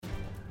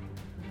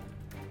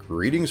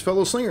Greetings,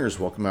 fellow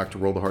slingers. Welcome back to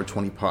Roll the Hard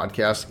 20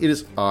 podcast. It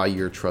is I,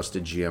 your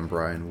trusted GM,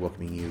 Brian,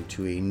 welcoming you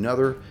to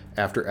another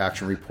After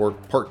Action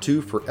Report, Part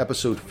 2 for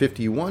episode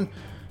 51.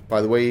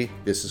 By the way,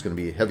 this is going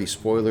to be a heavy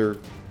spoiler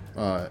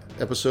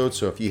episode,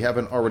 so if you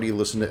haven't already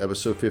listened to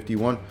episode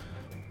 51,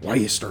 why are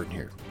you starting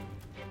here?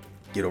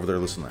 Get over there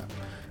and listen to that.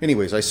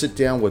 Anyways, I sit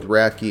down with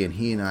Ratke, and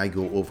he and I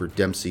go over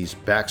Dempsey's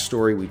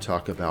backstory. We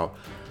talk about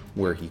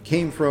where he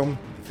came from,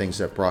 things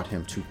that brought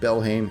him to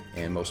Belhaim,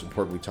 and most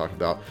important, we talk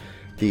about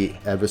the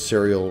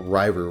adversarial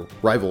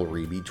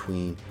rivalry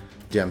between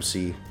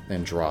Dempsey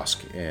and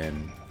Drosk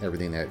and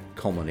everything that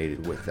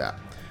culminated with that.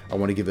 I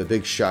want to give a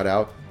big shout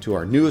out to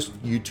our newest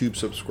YouTube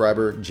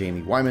subscriber,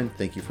 Jamie Wyman.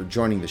 Thank you for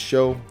joining the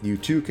show. You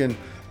too can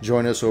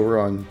join us over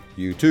on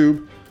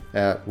YouTube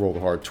at Roll the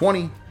Hard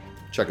 20.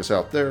 Check us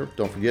out there.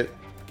 Don't forget,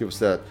 give us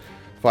that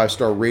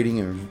 5-star rating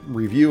and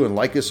review, and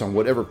like us on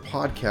whatever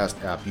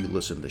podcast app you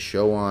listen to the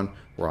show on.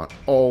 We're on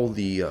all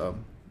the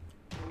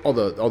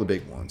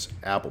big ones: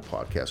 Apple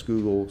Podcasts,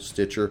 Google,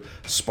 Stitcher,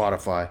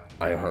 Spotify,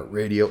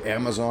 iHeartRadio,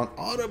 Amazon,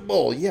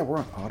 Audible. Yeah, we're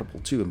on Audible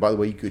too. And by the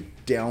way, you could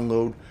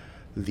download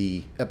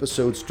the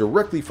episodes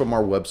directly from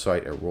our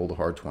website at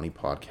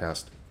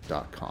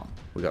rollthehard20podcast.com.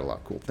 We got a lot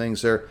of cool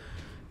things there.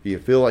 If you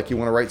feel like you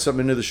want to write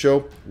something into the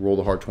show,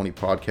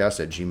 rollthehard20podcast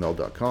at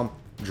gmail.com.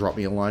 Drop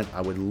me a line.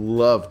 I would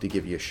love to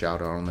give you a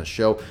shout out on the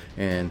show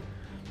and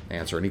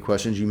answer any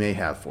questions you may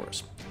have for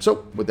us.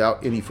 So,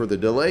 without any further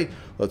delay,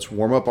 let's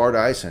warm up our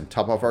dice and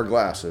top off our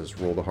glasses.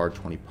 Roll the Hard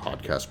 20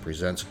 podcast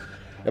presents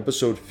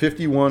episode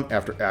 51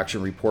 After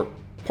Action Report,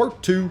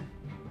 Part 2.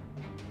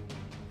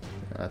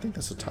 I think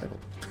that's the title.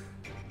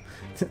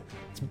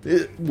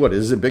 What,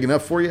 is it big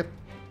enough for you?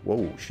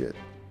 Whoa, shit.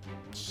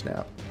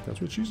 Snap.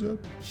 That's what she said.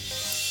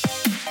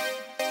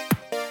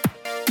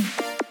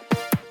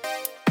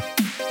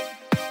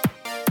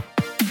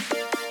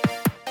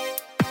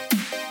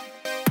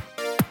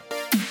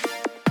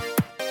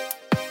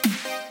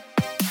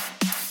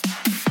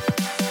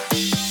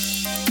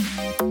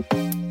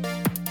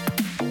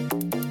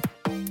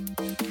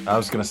 I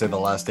was going to say the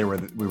last day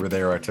we were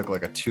there, I took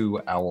like a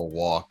 2-hour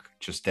walk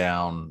just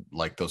down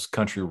like those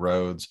country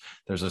roads.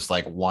 There's this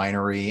like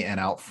winery, and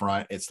out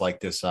front, it's like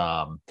this,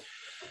 like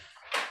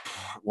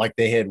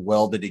they had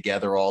welded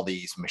together all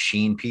these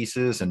machine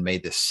pieces and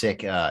made this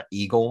sick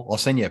eagle. I'll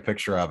send you a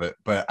picture of it,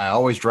 but I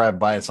always drive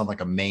by. It's on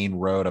like a main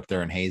road up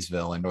there in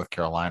Hayesville in North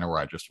Carolina where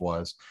I just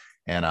was.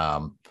 And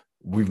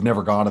we've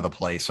never gone to the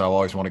place. So I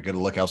always want to get a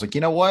look. I was like,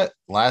 you know what?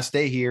 Last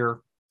day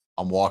here,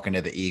 I'm walking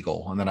to the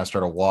Eagle. And then I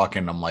started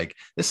walking. I'm like,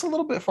 this is a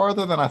little bit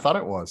farther than I thought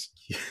it was.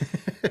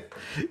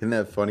 Isn't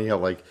that funny how,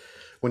 like,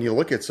 when you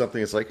look at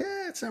something, it's like,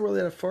 it's not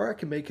really that far. I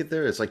can make it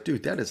there. It's like,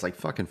 dude, that is like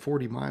fucking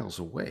 40 miles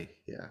away.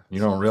 Yeah.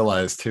 You don't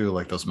realize too,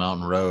 like those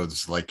mountain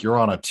roads, like you're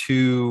on a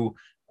two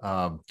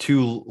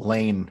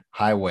lane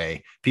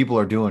highway. People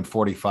are doing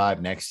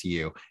 45 next to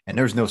you and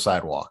there's no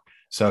sidewalk.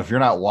 So if you're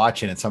not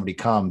watching and somebody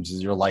comes,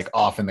 you're like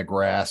off in the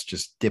grass,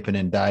 just dipping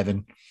and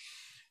diving.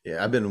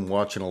 Yeah, I've been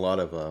watching a lot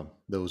of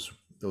those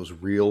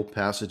reel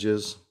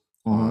passages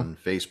on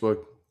Facebook.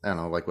 I don't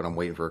know, like when I'm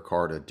waiting for a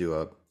car to do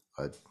a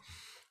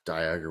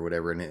diag or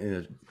whatever, and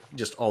it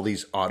just all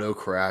these auto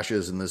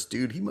crashes. And this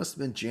dude, he must have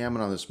been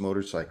jamming on this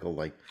motorcycle,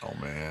 like, oh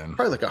man,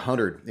 probably like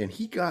 100. And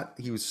he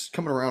was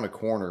coming around a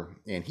corner,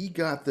 and he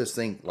got this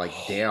thing like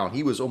down.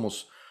 He was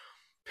almost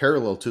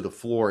parallel to the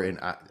floor,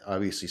 and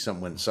obviously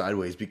something went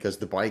sideways because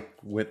the bike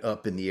went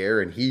up in the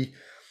air, and he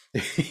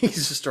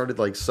just started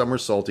like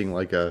somersaulting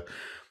like an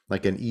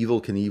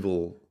Evel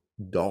Knievel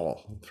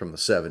doll from the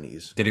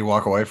 70s. Did he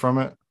walk away from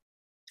it?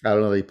 I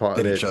don't know.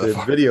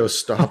 The video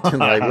stopped and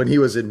like when he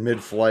was in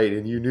mid-flight,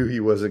 and you knew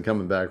he wasn't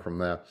coming back from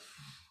that.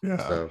 Yeah,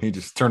 so he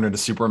just turned into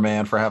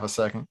Superman for half a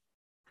second.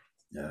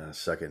 Yeah,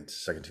 second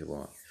too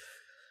long.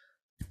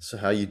 So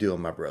how you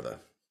doing, my brother?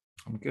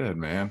 I'm good,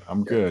 man.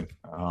 I'm good.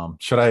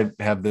 Should I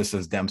have this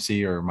as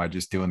Dempsey, or am I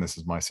just doing this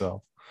as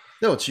myself?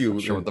 No, it's you. I'm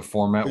sure what the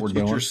format we're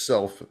doing.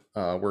 Yourself.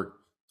 I'll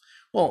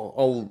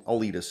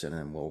lead us in,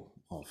 and I'll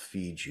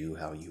feed you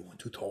how you want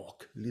to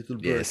talk, little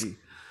birdie. Yes.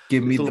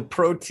 Give me the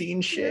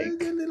protein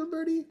shake. Yeah, little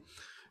birdie.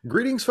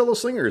 Greetings, fellow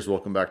slingers.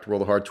 Welcome back to Roll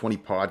the Hard 20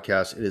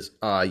 podcast. It is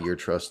I, your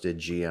trusted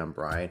GM,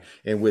 Brian,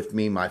 and with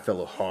me, my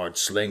fellow hard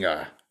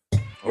slinger.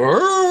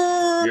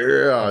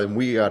 Yeah, and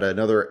we got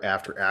another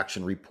after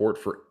action report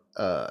for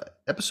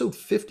episode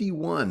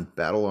 51,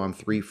 Battle on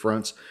Three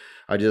Fronts.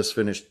 I just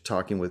finished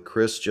talking with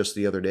Chris just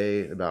the other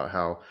day about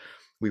how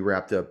we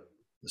wrapped up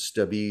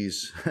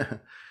Stubby's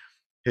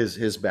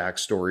his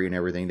backstory and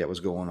everything that was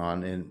going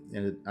on,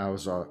 and I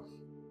was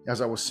as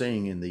I was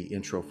saying in the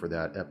intro for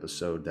that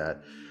episode,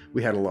 that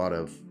we had a lot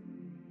of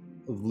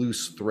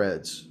loose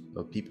threads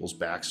of people's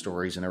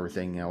backstories and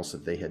everything else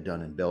that they had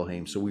done in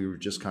Belhaim. So we were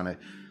just kind of,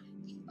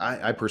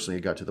 I personally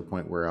got to the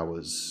point where I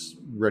was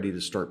ready to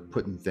start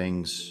putting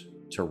things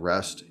to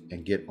rest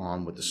and get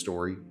on with the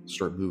story,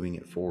 start moving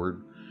it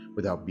forward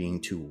without being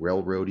too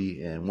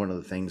railroady. And one of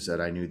the things that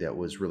I knew that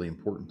was really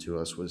important to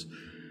us was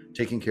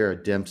taking care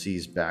of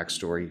Dempsey's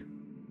backstory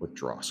with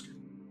Drosk.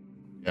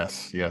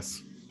 Yes.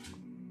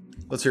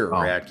 Let's hear it,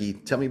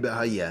 Ratke. Tell me about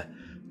how you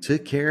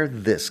took care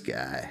of this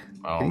guy.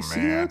 Oh, Can you see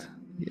man. that?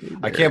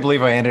 I can't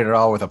believe I ended it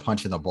all with a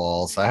punch in the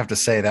balls. I have to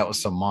say that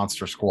was some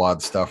Monster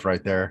Squad stuff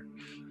right there.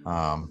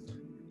 Um,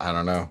 I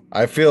don't know.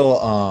 I feel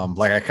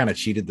like I kind of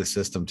cheated the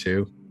system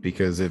too,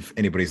 because if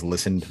anybody's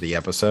listened to the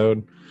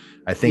episode,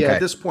 I think at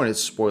this point it's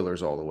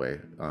spoilers all the way.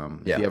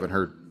 If Yeah. you haven't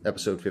heard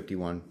episode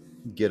 51,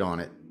 get on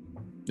it.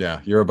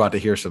 yeah, you're about to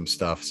hear some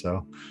stuff,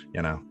 so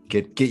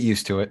get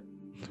used to it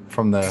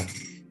from the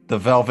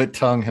velvet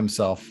tongue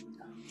himself.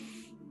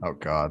 Oh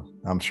God,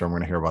 I'm sure I'm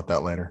going to hear about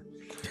that later.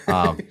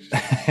 Um,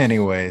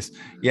 anyways,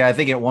 yeah, I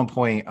think at one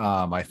point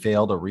I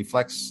failed a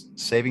reflex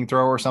saving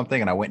throw or something,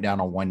 and I went down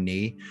on one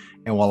knee.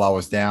 And while I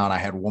was down, I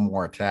had one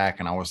more attack,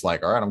 and I was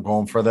like, "All right, I'm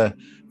going for the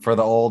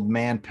old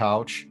man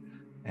pouch."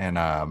 And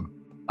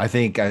I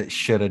think I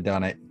should have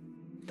done it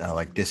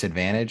like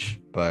disadvantage,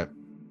 but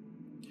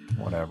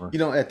whatever.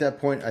 At that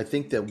point, I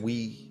think that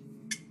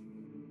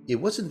it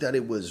wasn't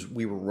that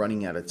we were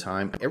running out of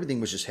time.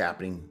 Everything was just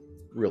happening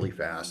really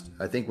fast.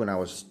 I think when I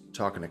was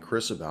talking to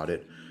Chris about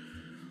it,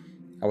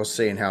 I was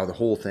saying how the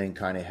whole thing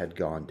kind of had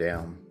gone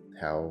down,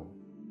 how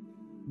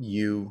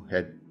you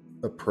had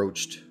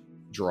approached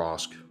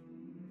Drosk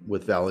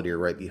with Valadier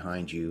right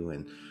behind you,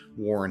 and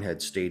Warren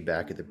had stayed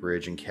back at the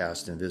bridge and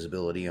cast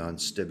invisibility on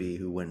Stibby,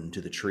 who went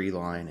into the tree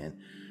line. And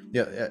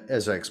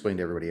as I explained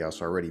to everybody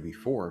else already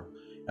before,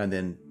 and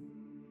then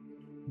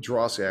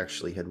Drosk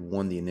actually had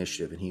won the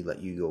initiative, and he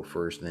let you go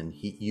first, and then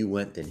you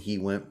went, then he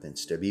went, then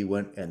Stibby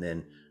went, and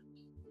then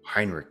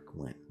Heinrich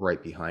went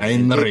right behind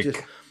him.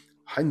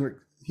 Heinrich,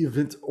 he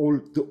went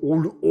all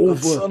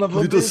over son of a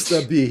little bitch.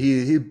 Stubby.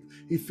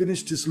 He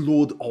finished his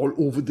load all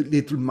over the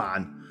little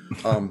man.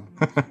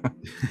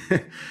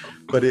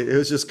 But it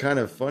was just kind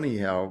of funny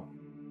how,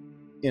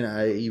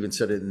 I even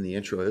said it in the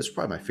intro, it's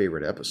probably my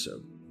favorite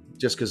episode,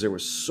 just because there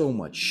was so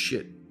much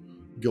shit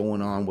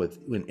going on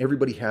when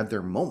everybody had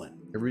their moment.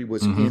 Everybody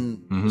was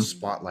in the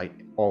spotlight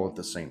all at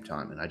the same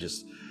time, and I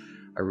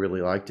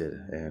really liked it.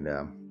 And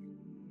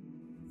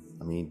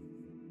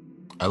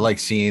I like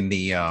seeing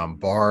the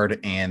bard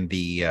and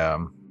the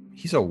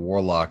he's a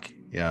warlock.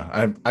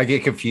 Yeah, I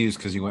get confused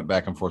because he went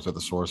back and forth with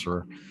the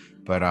sorcerer,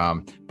 but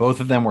both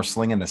of them were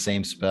slinging the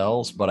same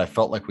spells. But I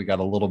felt like we got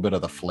a little bit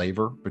of the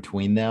flavor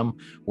between them,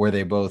 where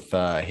they both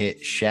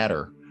hit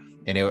shatter,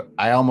 and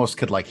I almost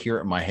could like hear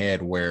it in my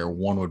head, where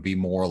one would be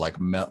more like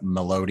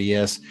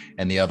melodious,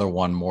 and the other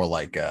one more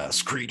like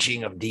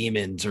screeching of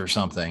demons or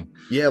something.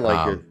 Yeah,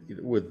 like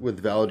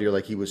with Valadier,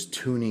 like he was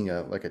tuning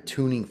a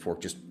tuning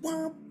fork, just.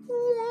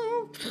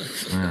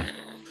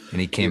 And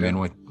he came in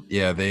with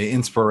the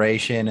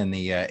inspiration and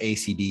the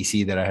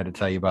AC/DC that I had to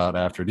tell you about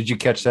after. Did you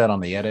catch that on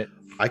the edit?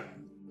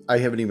 I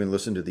haven't even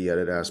listened to the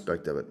edit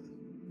aspect of it.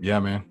 Yeah,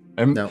 man.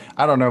 No.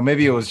 I don't know.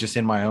 Maybe it was just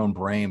in my own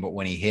brain, but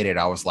when he hit it,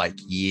 I was like,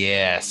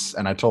 yes.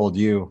 And I told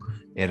you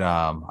it.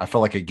 I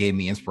felt like it gave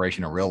me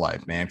inspiration in real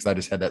life, man, because I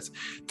just had that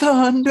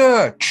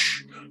thunder.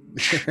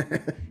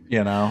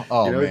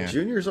 Oh man.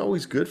 Junior's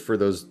always good for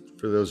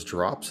those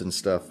drops and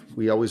stuff.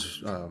 We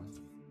always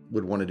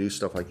would want to do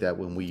stuff like that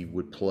when we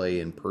would play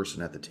in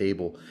person at the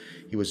table.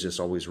 He was just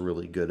always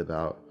really good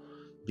about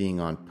being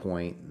on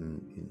point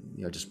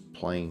and just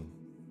playing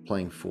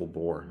full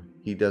bore.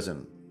 He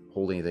doesn't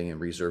hold anything in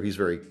reserve. He's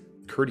very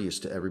courteous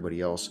to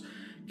everybody else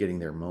getting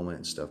their moment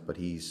and stuff, but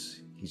he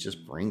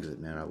just brings it,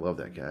 man. I love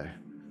that guy.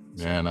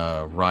 And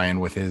Ryan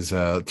with his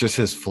just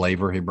his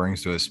flavor he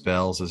brings to his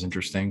spells is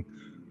interesting.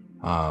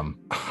 I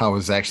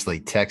was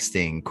actually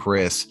texting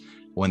Chris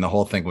when the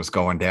whole thing was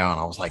going down.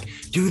 I was like,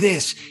 do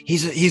this.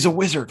 He's a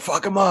wizard.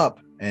 Fuck him up.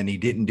 And he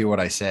didn't do what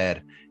I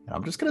said. And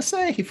I'm just going to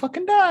say he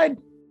fucking died.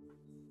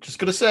 Just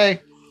going to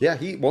say. Yeah,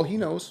 he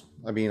knows.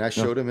 I mean, I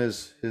showed him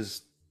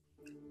his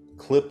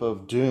clip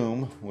of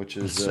Doom, which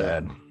is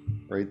sad.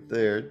 Right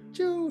there.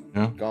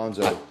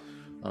 Gonzo.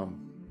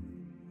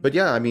 But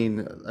yeah, I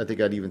mean, I think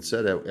I'd even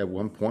said at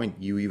one point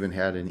you even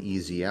had an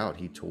easy out.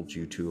 He told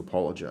you to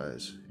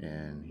apologize,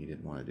 and he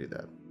didn't want to do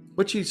that.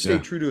 But he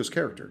stayed true to his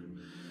character.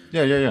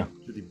 Yeah.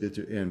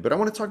 But I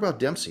want to talk about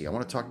Dempsey. I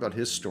want to talk about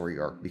his story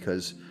arc,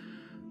 because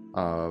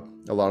a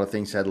lot of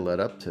things had led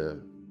up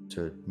to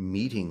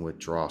meeting with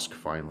Drosk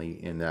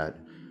finally, in that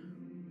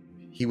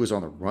he was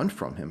on the run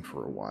from him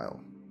for a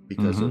while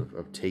because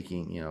of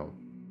taking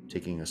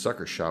a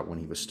sucker shot when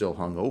he was still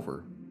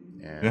hungover,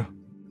 and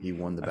he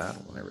won the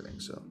battle and everything.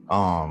 So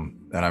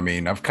and I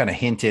mean, I've kind of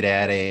hinted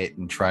at it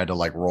and tried to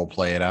like role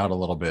play it out a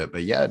little bit,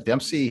 but yeah,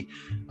 Dempsey,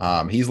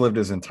 he's lived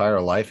his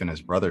entire life in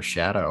his brother's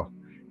shadow.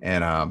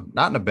 And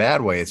not in a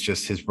bad way. It's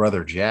just his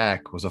brother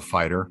Jack was a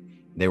fighter.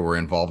 They were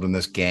involved in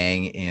this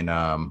gang in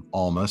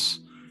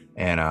Almas.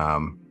 And I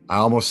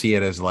almost see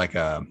it as like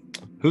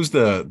who's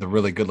the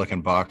really good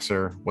looking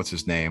boxer? What's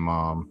his name?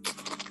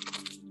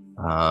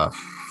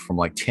 From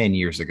like 10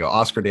 years ago,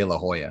 Oscar De La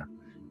Hoya.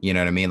 You know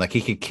what I mean? Like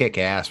he could kick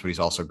ass, but he's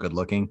also good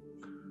looking.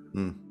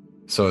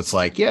 So it's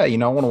like, I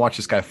want to watch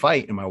this guy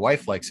fight. And my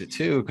wife likes it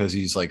too, because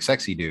he's like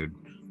sexy dude.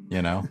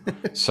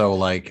 So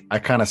like I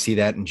kind of see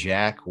that in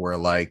Jack, where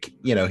like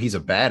he's a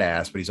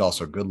badass but he's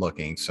also good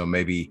looking, so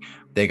maybe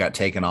they got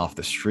taken off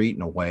the street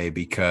in a way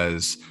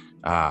because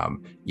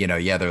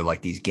Yeah, they're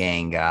like these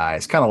gang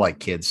guys, kind of like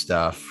kid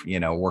stuff,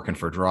 working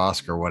for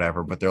Drosk or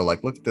whatever, but they're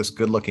like, look at this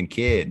good looking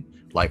kid.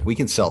 Like, we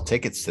can sell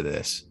tickets to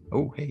this.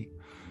 Oh, hey.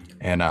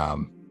 And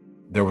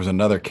there was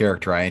another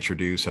character I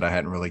introduced that I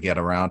hadn't really get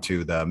around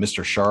to, the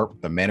Mr.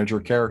 Sharp, the manager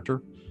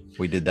character.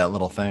 We did that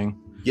little thing.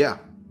 Yeah.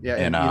 Yeah.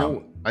 And,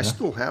 I yeah.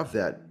 still have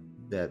that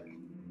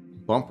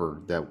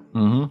bumper that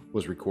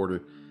was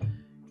recorded,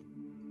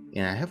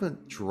 and I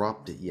haven't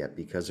dropped it yet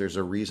because there's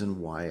a reason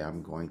why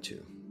I'm going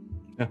to.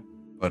 Yeah.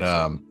 But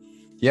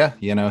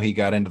he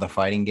got into the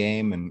fighting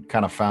game and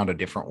kind of found a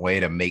different way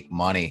to make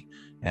money.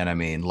 And I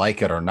mean,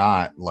 like it or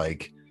not,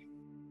 like,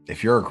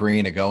 if you're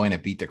agreeing to go in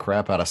and beat the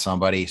crap out of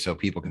somebody so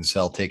people can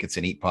sell tickets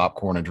and eat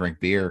popcorn and drink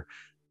beer,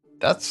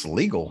 that's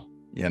legal,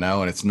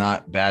 and it's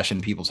not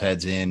bashing people's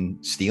heads in,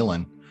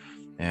 stealing.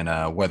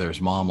 And whether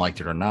his mom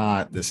liked it or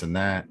not, this and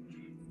that.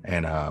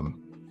 And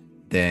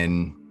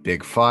then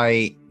big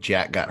fight,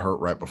 Jack got hurt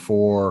right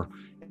before.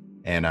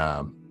 And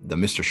the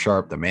Mr.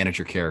 Sharp, the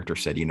manager character,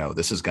 said,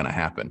 this is going to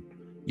happen.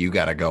 You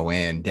got to go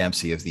in.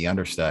 Dempsey is the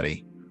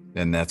understudy.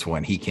 And that's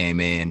when he came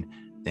in.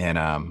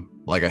 And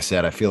like I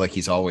said, I feel like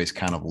he's always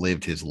kind of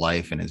lived his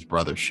life in his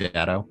brother's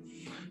shadow.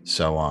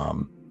 So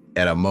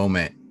at a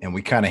moment, and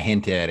we kind of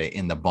hint at it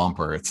in the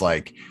bumper, it's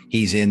like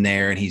he's in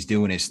there and he's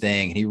doing his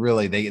thing. And he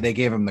really, they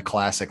gave him the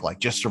classic, like,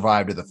 just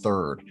survive to the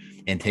third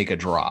and take a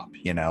drop,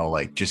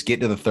 like, just get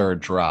to the third,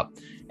 drop.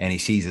 And he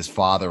sees his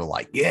father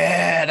like,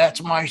 yeah,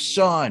 that's my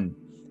son.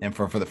 And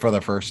for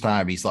the first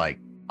time, he's like,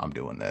 I'm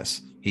doing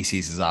this. He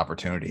sees his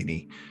opportunity and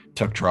he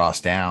took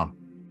Dross down.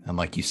 And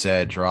like you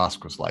said,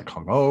 Dross was like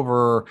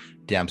hungover.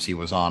 Dempsey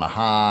was on a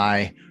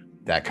high,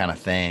 that kind of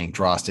thing.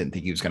 Dross didn't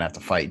think he was going to have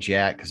to fight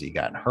Jack because he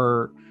got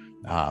hurt.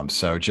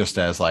 So just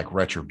as like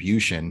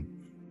retribution,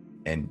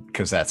 and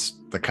because that's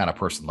the kind of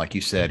person, like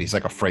you said, he's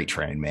like a freight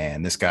train,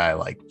 man. This guy,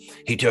 like,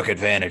 he took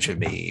advantage of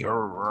me.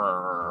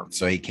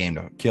 So he came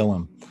to kill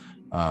him.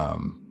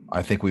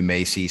 I think we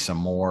may see some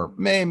more,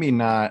 maybe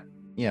not,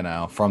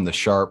 from the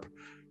Sharp.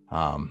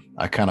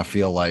 I kind of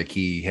feel like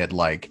he had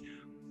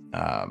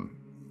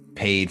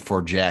paid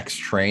for Jack's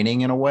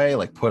training in a way,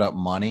 like put up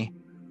money.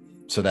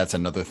 So that's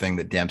another thing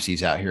that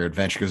Dempsey's out here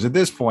adventure. Because at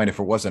this point, if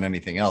it wasn't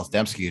anything else,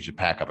 Dempsey could just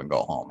pack up and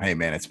go home. Hey,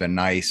 man, it's been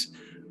nice.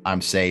 I'm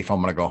safe. I'm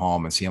going to go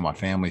home and see how my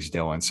family's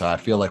doing. So I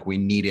feel like we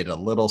needed a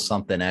little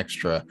something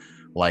extra,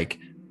 like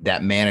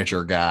that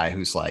manager guy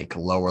who's like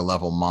lower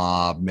level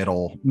mob,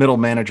 middle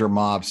manager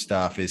mob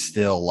stuff is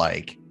still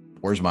like,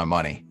 where's my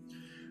money?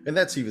 And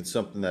that's even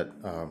something that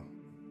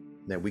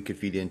we could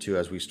feed into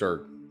as we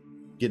start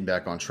getting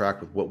back on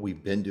track with what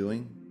we've been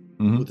doing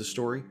with the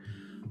story.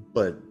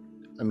 But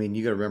I mean,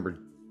 you got to remember,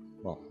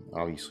 well,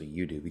 obviously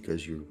you do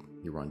because you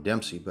run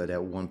Dempsey, but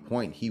at one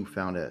point he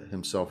found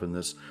himself in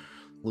this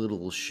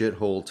little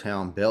shithole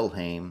town,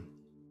 Belhaim,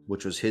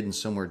 which was hidden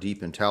somewhere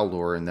deep in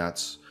Taldor, and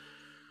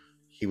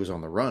he was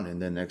on the run.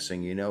 And then next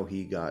thing you know,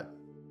 he got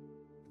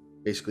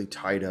basically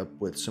tied up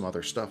with some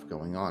other stuff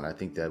going on. I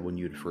think that when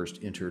you had first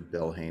entered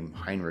Belhaim,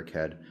 Heinrich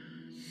had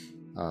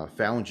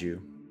found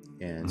you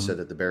and said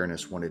that the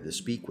Baroness wanted to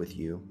speak with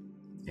you.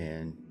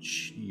 And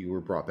you were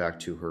brought back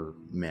to her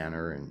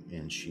manor,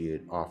 and she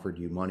had offered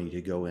you money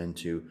to go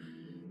into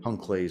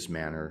Hunclay's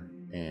manor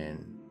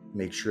and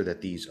make sure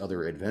that these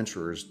other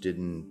adventurers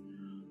didn't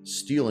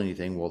steal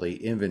anything while they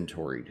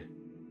inventoried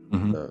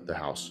the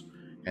house.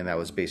 And that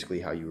was basically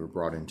how you were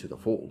brought into the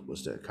fold,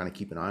 was to kind of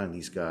keep an eye on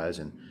these guys.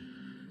 And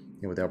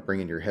without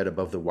bringing your head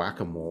above the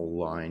whack-a-mole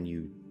line,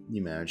 you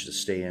managed to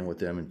stay in with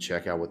them and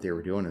check out what they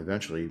were doing, and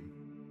eventually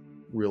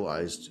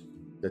realized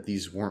that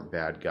these weren't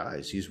bad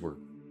guys. These were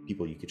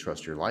people you could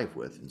trust your life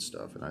with and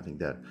stuff. And I think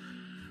that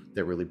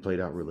really played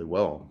out really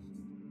well.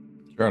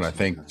 Sure. And I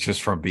think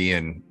just from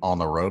being on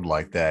the road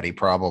like that, he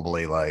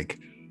probably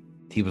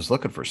he was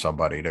looking for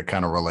somebody to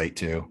kind of relate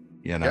to,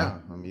 Yeah.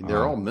 I mean,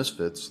 they're all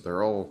misfits.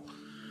 They're all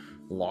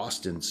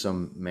lost in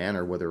some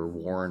manner, whether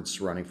Warren's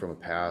running from a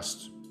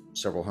past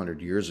several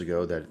hundred years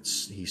ago that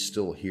he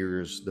still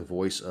hears the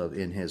voice of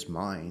in his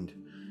mind,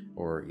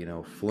 or,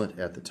 Flint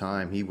at the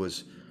time, he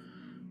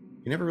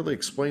never really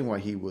explained why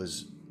he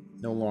was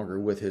no longer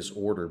with his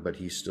order, but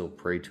he still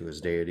prayed to his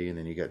deity. And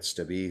then you got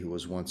Stubby, who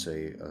was once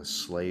a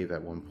slave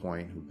at one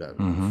point, who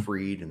got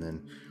freed. And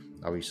then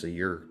obviously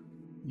your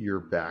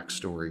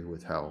backstory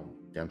with how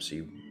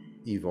Dempsey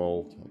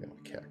evolved. I got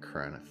a cat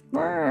crying.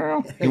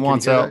 He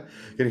wants out.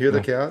 Can you hear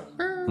the cat?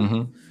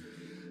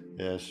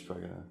 Yeah, she's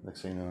probably gonna,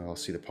 next thing you know, I'll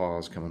see the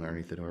paws coming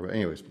underneath the door. But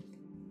anyways,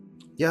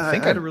 yeah, I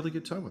had a really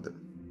good time with it.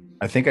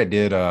 I think I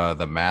did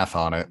the math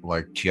on it,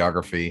 like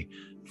geography,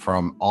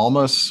 from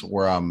Almas,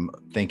 where I'm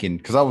thinking,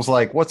 because I was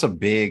like, what's a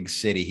big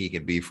city he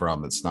could be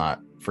from that's not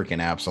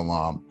freaking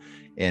Absalom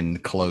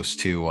and close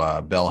to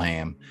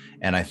Belhaim?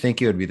 And I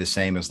think it would be the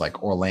same as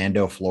like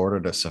Orlando,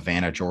 Florida to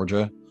Savannah,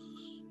 Georgia.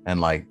 And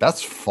like,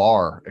 that's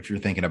far if you're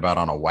thinking about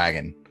on a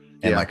wagon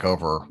and like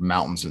over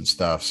mountains and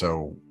stuff.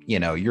 So,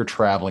 you're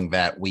traveling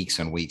that weeks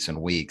and weeks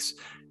and weeks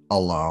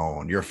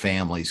alone. Your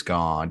family's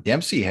gone.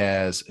 Dempsey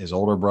has his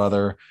older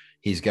brother.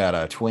 He's got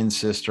a twin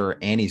sister,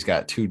 and he's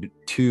got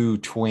two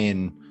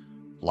twin,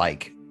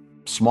 like,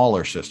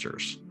 smaller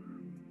sisters.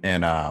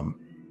 And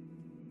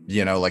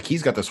like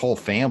he's got this whole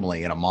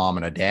family and a mom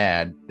and a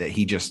dad that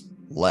he just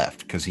left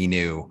because he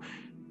knew,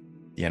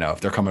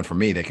 if they're coming for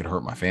me, they could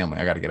hurt my family.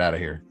 I got to get out of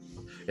here.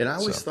 And I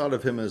always thought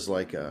of him as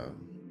like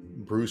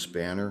Bruce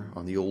Banner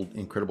on the old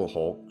Incredible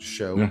Hulk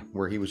show,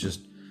 where he was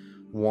just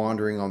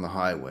wandering on the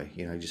highway.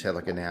 He just had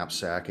like a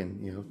knapsack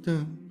and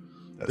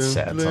That's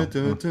sad.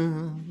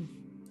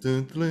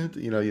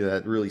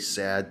 That really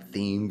sad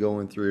theme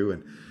going through,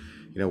 and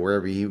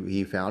wherever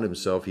he found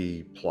himself,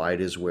 he plied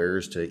his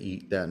wares to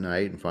eat that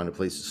night and find a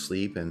place to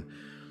sleep. And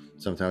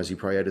sometimes he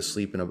probably had to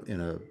sleep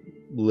in a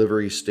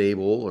livery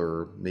stable,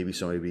 or maybe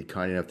somebody would be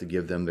kind enough to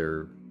give them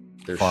their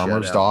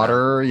farmer's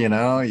daughter.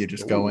 You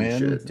just go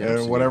in,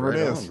 whatever it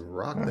is,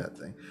 rock that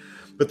thing.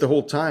 But the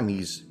whole time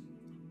he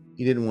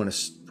didn't want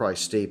to probably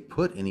stay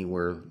put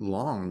anywhere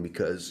long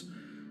because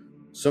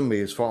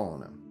somebody was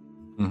following him.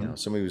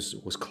 Somebody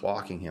was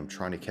clocking him,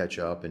 trying to catch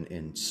up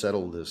and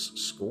settle this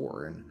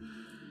score. And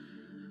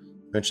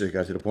eventually it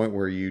got to the point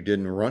where you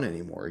didn't run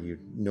anymore.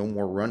 No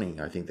more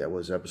running. I think that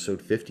was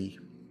episode 50.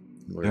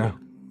 Where,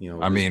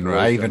 I mean,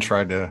 I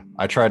tried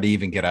to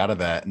even get out of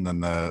that. And then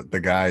the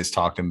guys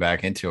talked him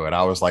back into it.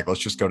 I was like, let's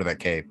just go to that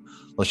cave.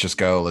 Let's just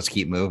go. Let's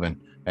keep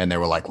moving. And they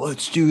were like,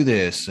 let's do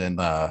this. And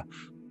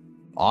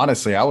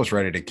honestly, I was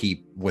ready to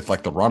keep with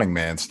like the Running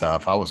Man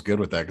stuff. I was good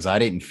with that because I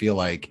didn't feel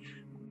like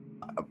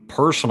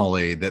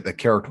personally that the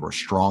character was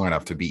strong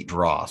enough to beat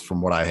Dross from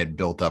what I had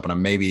built up.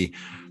 And maybe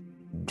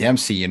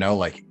Dempsey,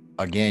 like,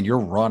 again, you're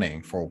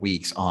running for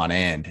weeks on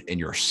end and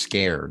you're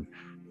scared.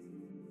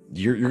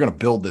 You're going to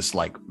build this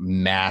like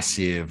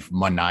massive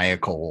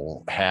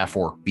maniacal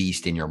half-orc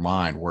beast in your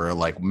mind where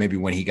like maybe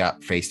when he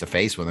got face to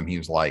face with him, he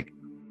was like,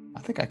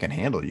 I think I can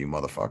handle you,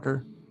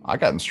 motherfucker. I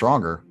gotten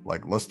stronger.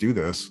 Like, let's do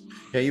this.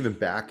 Yeah, even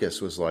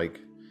Bacchus was like,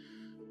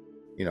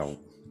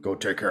 go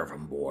take care of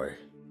him, boy.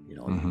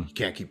 You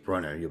can't keep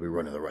running. You'll be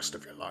running the rest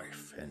of your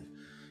life. And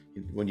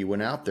when you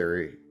went out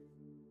there,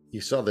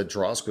 you saw that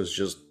Drosk was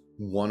just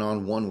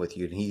one-on-one with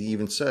you. And he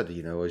even said,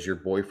 is your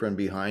boyfriend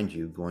behind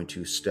you going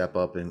to step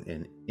up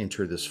and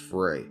enter this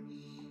fray?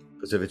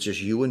 Because if it's just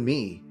you and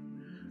me,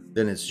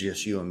 then it's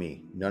just you and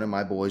me. None of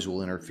my boys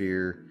will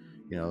interfere.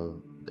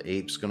 The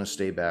ape's going to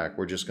stay back.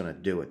 We're just going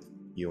to do it,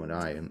 you and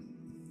I. And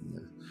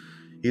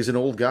he's an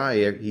old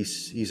guy.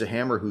 He's a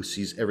hammer who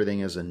sees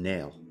everything as a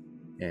nail.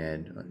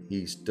 And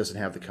he doesn't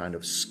have the kind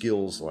of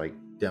skills like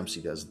Dempsey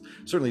does.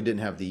 Certainly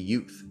didn't have the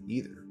youth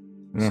either.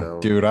 So,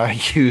 dude, I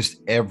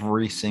used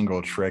every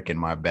single trick in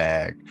my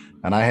bag,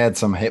 and I had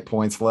some hit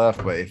points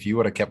left. But if you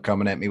would have kept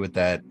coming at me with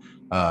that,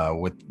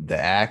 with the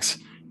axe,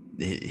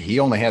 he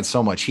only had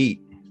so much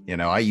heat.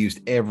 I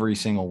used every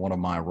single one of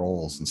my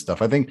rolls and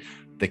stuff. I think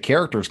the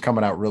character's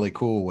coming out really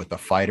cool with the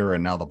fighter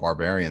and now the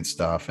barbarian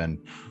stuff, and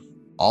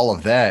all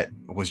of that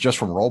was just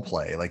from role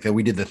play. Like that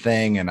we did the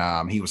thing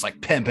and he was like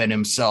pimping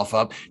himself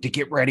up to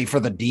get ready for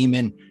the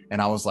demon.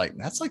 And I was like,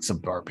 that's like some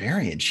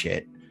barbarian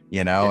shit,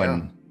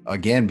 and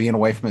again, being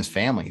away from his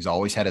family, he's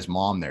always had his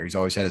mom there. He's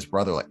always had his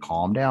brother like,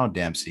 calm down,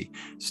 Dempsey,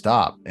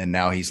 stop. And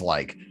now he's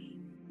like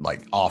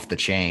off the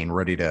chain,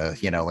 ready to,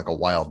 like a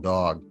wild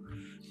dog.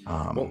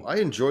 Well, I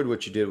enjoyed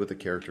what you did with the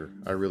character.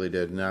 I really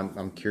did. And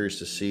I'm curious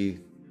to see,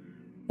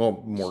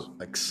 more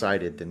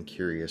excited than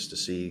curious to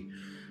see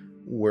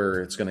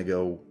where it's going to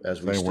go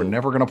as we're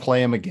never going to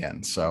play him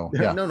again. So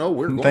yeah, no,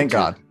 we're going thank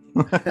to.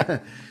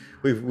 God.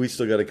 we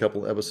still got a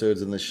couple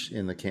episodes in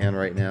the can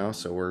right now,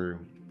 so we're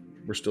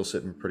still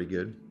sitting pretty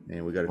good,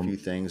 and we got a few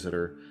things that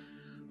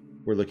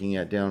we're looking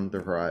at down the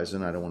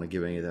horizon. I don't want to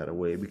give any of that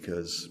away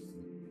because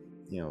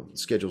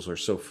schedules are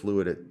so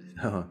fluid.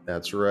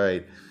 That's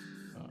right.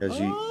 As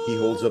he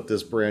holds up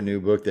this brand new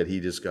book that he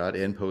just got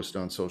and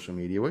posted on social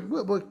media.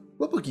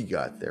 What book you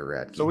got there,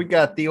 Ratke? So we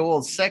got the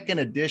old 2nd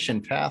edition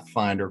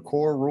Pathfinder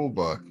core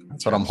rulebook.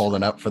 That's what I'm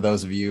holding up for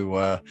those of you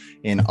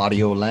in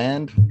audio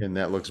land. And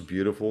that looks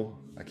beautiful.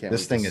 I can't.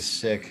 This thing is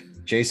sick.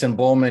 Jason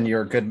Bullman,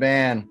 you're a good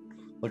man.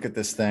 Look at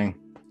this thing.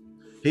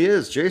 He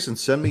is. Jason,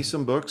 send me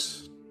some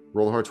books.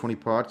 Roll Hard 20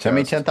 podcast. Send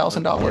me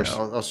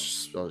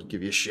 $10,000. I'll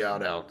give you a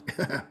shout out.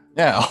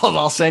 Yeah,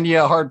 I'll send you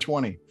a hard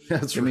 20.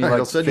 That's right.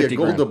 I'll send you a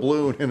gold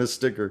doubloon and a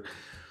sticker.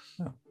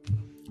 Oh.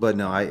 But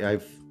no,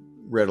 I've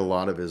read a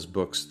lot of his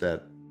books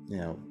that,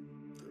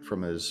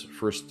 from his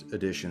first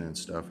edition and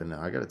stuff. And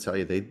I got to tell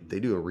you, they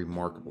do a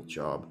remarkable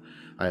job.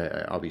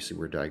 I obviously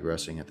we're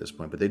digressing at this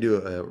point, but they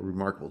do a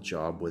remarkable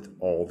job with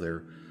all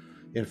their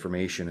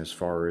information as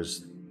far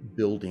as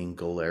building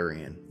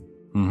Golarion.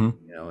 Mm-hmm.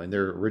 And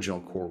their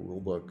original core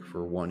rulebook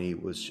for 1E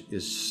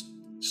is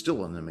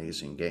still an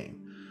amazing game.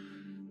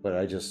 But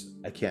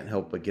I can't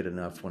help but get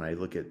enough when I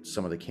look at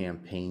some of the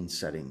campaign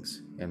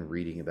settings and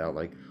reading about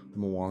like the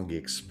Mwangi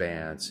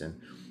Expanse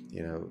and,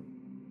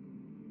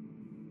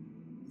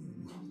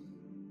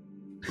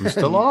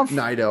 Ustalov?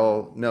 Night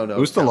Owl. No.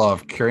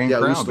 Ustalov, Carrying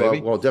Crown, Ustalov,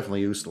 baby. Well,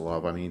 definitely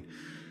Ustalov. I mean,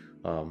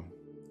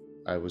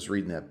 I was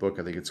reading that book.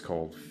 I think it's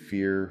called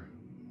Fear,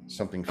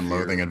 something. And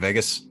Loathing in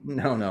Vegas?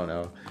 No.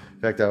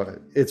 In fact,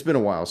 it's been a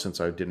while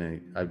since I've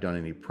done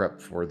any prep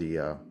for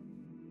the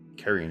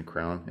carrying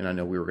crown. And I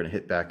know we were going to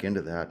hit back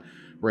into that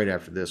right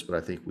after this, but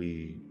I think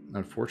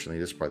unfortunately,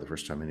 this is probably the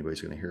first time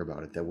anybody's going to hear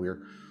about it, that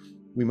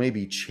we may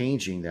be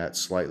changing that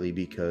slightly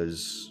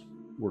because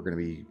we're going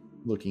to be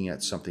looking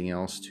at something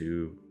else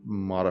to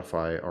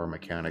modify our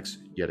mechanics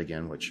yet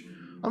again, which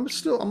I'm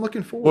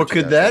looking forward to. What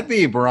could that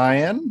be,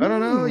 Brian? I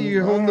don't know.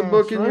 You hold the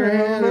book in your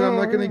hand, and I'm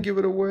not going to give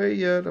it away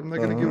yet. I'm not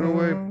going to give it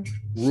away.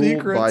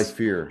 Ruled by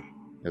Fear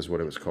is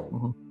what it was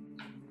called.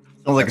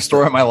 Sounds like a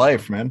story of my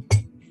life, man.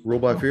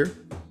 Ruled by Fear?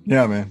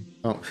 Yeah, man.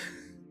 Oh.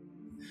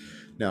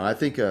 No, I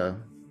think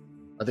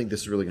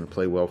this is really going to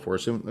play well for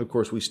us. And of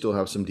course, we still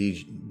have some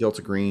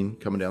Delta Green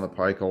coming down the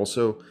pike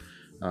also.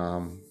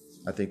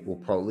 I think we'll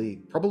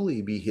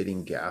probably be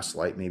hitting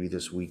Gaslight maybe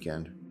this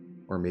weekend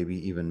or maybe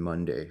even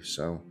Monday.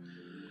 So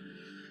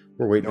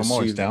we're waiting to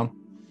see.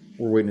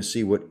 We're waiting to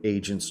see what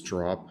agents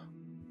drop,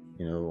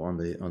 on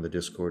the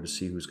Discord to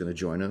see who's going to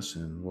join us,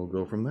 and we'll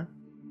go from there.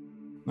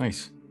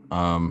 Nice.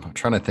 I'm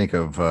trying to think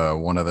of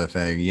one other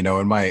thing.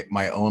 In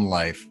my own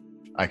life,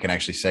 I can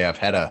actually say I've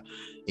had a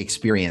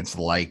experience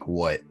like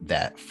what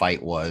that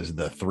fight was,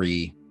 the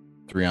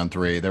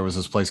 3-on-3. There was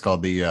this place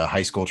called the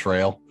High School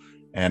Trail.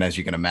 And as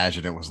you can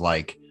imagine, it was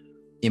like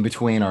in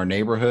between our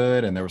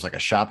neighborhood, and there was like a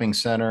shopping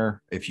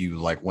center. If you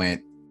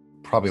went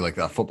probably like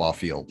the football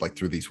field, like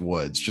through these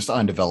woods, just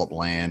undeveloped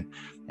land.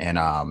 And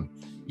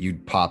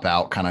you'd pop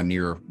out kind of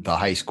near the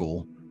high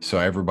school. So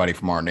everybody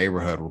from our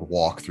neighborhood would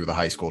walk through the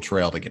high school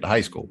trail to get to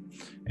high school.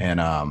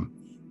 And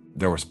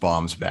there was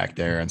bums back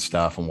there and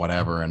stuff and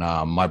whatever. And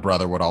my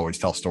brother would always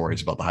tell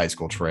stories about the high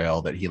school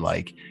trail that he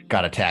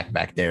got attacked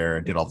back there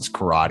and did all this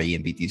karate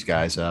and beat these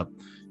guys up.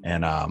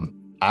 And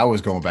I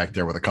was going back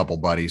there with a couple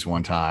buddies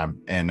one time,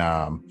 and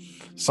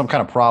some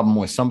kind of problem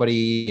with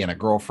somebody and a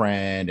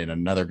girlfriend and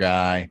another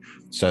guy.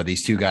 So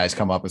these two guys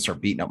come up and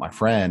start beating up my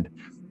friend.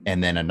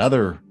 And then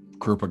another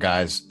group of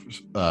guys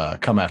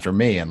come after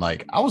me. And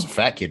I was a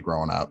fat kid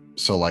growing up.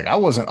 So I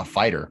wasn't a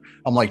fighter.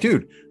 I'm like,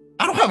 dude,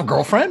 I don't have a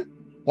girlfriend.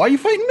 Why are you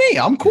fighting me?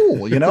 I'm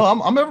cool.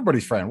 I'm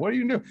everybody's friend. What do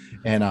you do?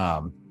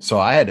 And so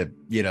I had to,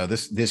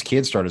 this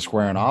kid started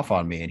squaring off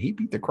on me, and he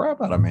beat the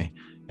crap out of me.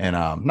 And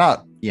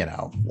not,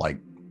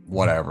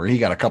 whatever. He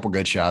got a couple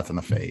good shots in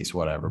the face,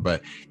 whatever.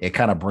 But it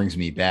kind of brings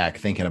me back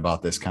thinking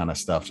about this kind of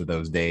stuff to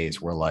those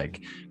days where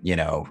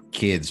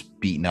kids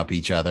beating up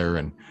each other.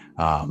 And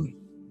I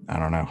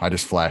don't know. I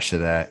just flashed to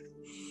that.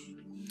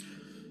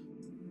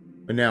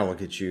 But now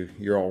look at you.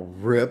 You're all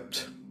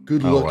ripped,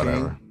 good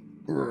looking.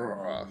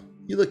 Whatever.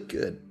 You look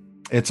good.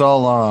 It's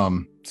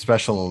all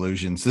special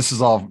illusions. This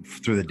is all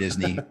through the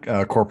Disney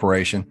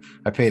Corporation.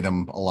 I pay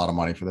them a lot of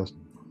money for this.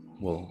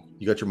 Well,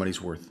 you got your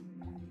money's worth.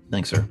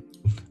 Thanks, sir.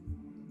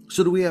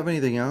 So do we have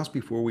anything else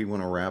before we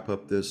want to wrap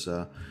up this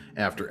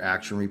after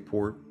action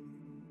report?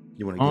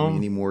 You want to give me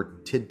any more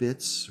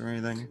tidbits or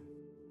anything?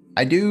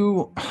 I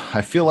do.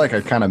 I feel like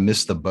I kind of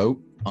missed the boat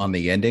on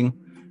the ending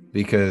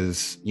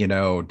because,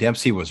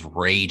 Dempsey was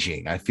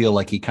raging. I feel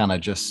like he kind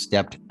of just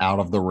stepped out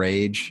of the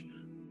rage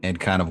and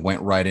kind of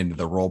went right into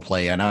the role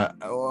play. And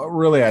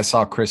I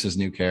saw Chris's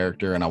new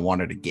character, and I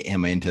wanted to get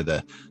him into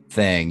the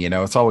thing.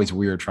 It's always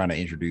weird trying to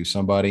introduce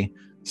somebody.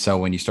 So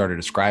when you started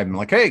describing,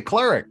 hey,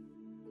 cleric,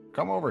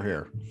 come over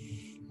here.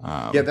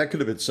 Yeah, that could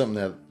have been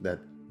something that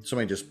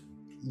somebody just,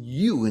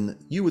 you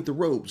with the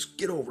robes,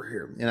 get over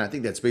here. And I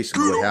think that's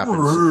basically what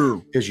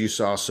happens. Is you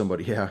saw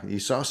somebody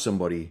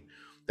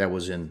that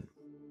was in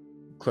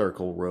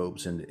clerical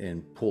robes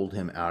and pulled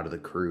him out of the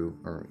crew,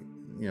 or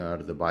out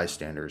of the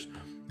bystanders,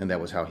 and that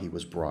was how he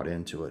was brought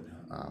into it.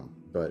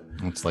 But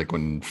it's like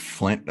when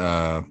Flint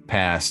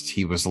passed,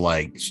 he was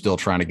still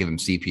trying to give him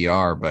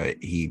CPR, but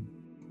he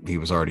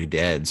was already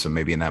dead. So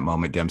maybe in that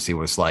moment, Dempsey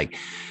was like,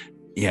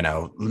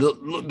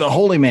 the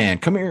holy man,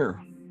 come here.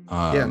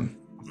 Yeah.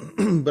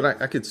 But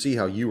I could see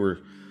how you were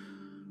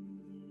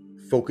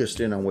focused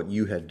in on what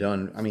you had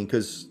done. I mean,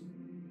 because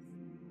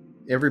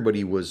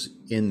everybody was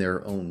in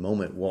their own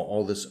moment while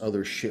all this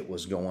other shit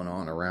was going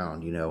on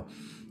around.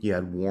 You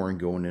had Warren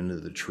going into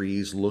the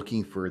trees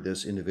looking for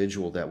this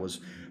individual that was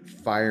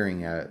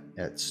firing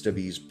at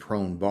Stubby's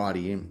prone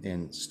body,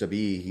 and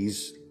Stubby,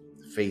 he's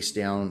face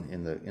down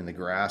in the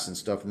grass and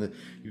stuff, and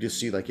you just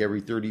see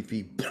every 30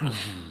 feet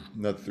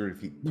another 30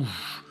 feet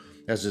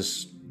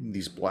as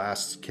these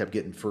blasts kept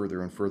getting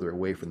further and further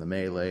away from the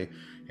melee.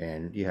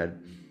 And you had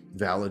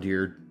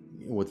Valadir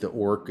with the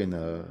orc and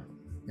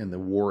the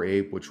war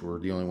ape, which were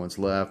the only ones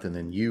left, and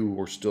then you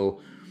were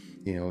still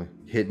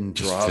hitting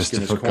Drosk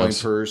in his coin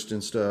purse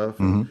and stuff.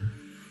 Mm-hmm.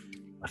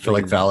 I feel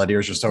like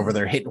Valadir's just over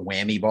there hitting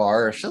whammy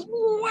bar. It's just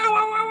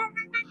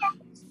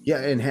yeah.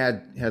 And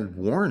had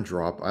Warren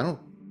drop, I don't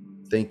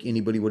think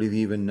anybody would have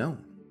even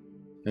known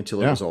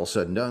until it was all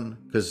said and done,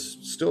 because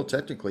still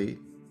technically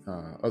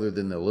other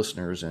than the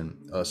listeners and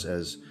us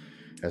as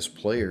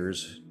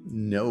players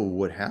know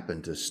what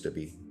happened to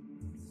Stubby.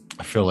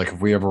 I feel like if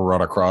we ever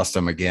run across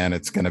him again,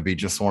 it's going to be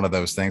just one of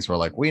those things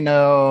where we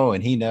know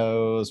and he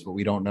knows, but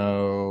we don't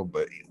know,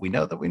 but we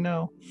know that we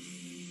know.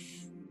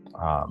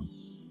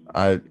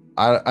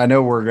 I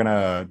know we're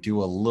gonna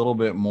do a little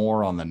bit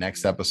more on the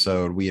next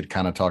episode. We had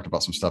kind of talked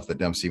about some stuff that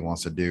Dempsey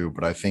wants to do,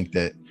 but I think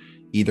that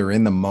either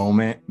in the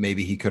moment,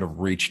 maybe he could have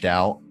reached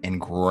out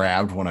and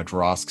grabbed one of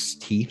Drosk's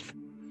teeth,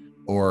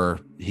 or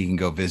he can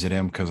go visit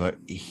him because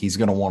he's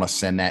gonna want to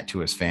send that to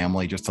his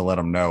family just to let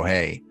them know,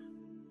 hey,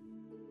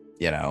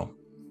 you know,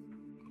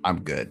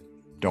 I'm good.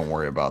 Don't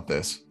worry about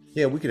this.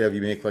 Yeah, we could have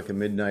you make like a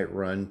midnight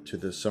run to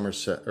the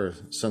Somerset or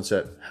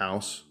Sunset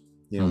House,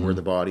 where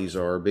the bodies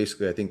are.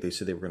 Basically, I think they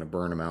said they were going to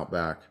burn them out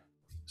back.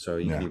 So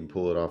you can even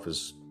pull it off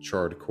his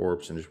charred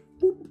corpse and just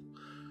whoop.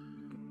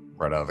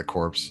 Right out of the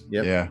corpse.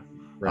 Yep. Yeah.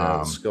 Right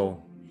out of the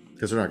skull.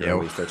 Because they're not going to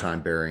waste their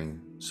time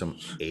burying some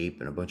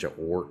ape and a bunch of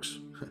orcs.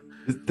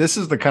 This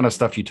is the kind of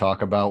stuff you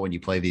talk about when you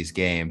play these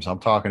games. I'm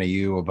talking to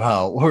you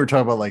about what we're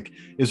talking about. Like,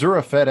 is there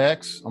a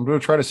FedEx? I'm going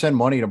to try to send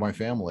money to my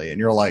family. And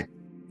you're like,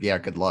 yeah,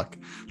 good luck.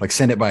 Like,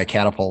 send it by a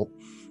catapult.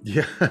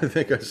 Yeah, I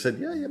think I said,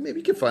 yeah, maybe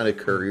you can find a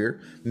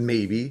courier.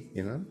 Maybe,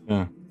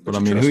 Yeah. But I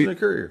mean, a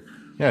courier?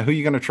 Yeah, who are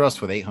you going to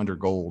trust with 800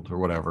 gold or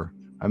whatever?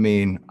 I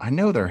mean, I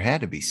know there had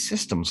to be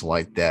systems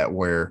like that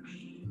where,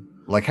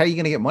 like, how are you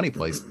going to get money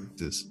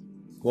places?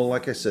 Well,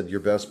 like I said, your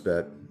best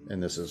bet,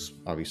 and this is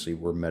obviously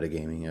we're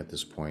metagaming at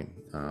this point,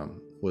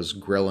 was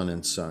Grelin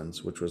and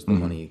Sons, which was the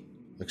money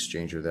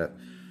exchanger that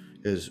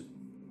is,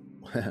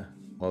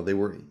 well,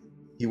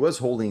 he was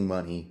holding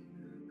money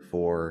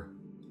for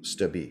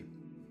Stubby.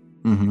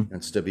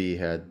 And Stubby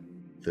had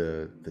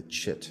the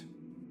chit.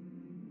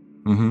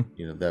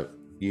 That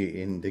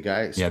and the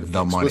guy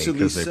the money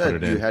explicitly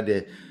said you had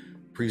to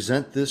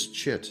present this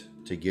chit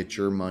to get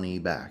your money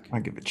back.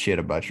 I give a shit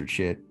about your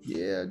shit.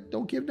 Yeah,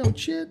 don't give no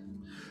shit.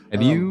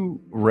 Have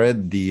you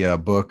read the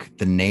book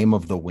The Name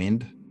of the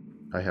Wind?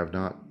 I have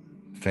not.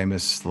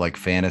 Famous like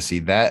fantasy.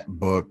 That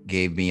book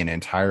gave me an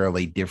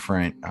entirely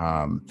different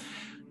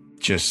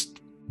just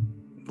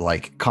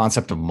like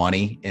concept of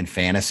money in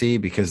fantasy,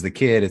 because the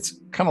kid, it's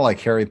kind of like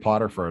Harry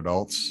Potter for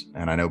adults.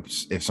 And I know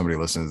if somebody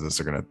listens to this,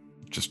 they're going to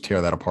just tear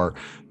that apart.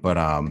 But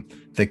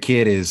the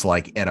kid is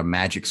like at a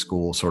magic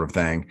school sort of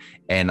thing.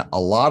 And a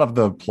lot of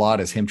the plot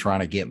is him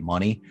trying to get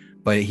money,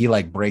 but he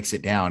like breaks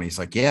it down. He's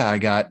like, yeah, I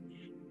got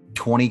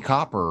 20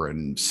 copper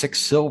and 6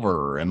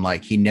 silver. And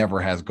like, he never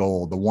has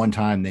gold. The one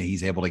time that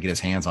he's able to get his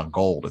hands on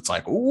gold, it's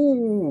like,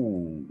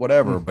 ooh,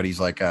 whatever. But he's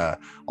like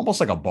almost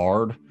like a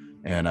bard.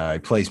 And he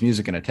plays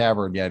music in a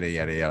tavern, yada,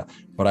 yada, yada.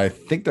 But I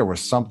think there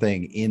was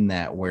something in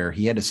that where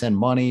he had to send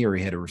money or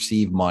he had to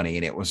receive money.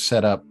 And it was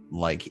set up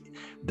like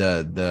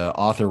the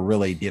author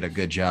really did a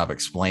good job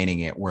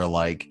explaining it, where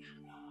like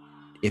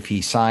if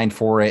he signed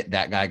for it,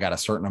 that guy got a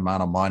certain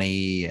amount of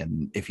money.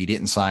 And if he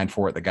didn't sign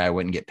for it, the guy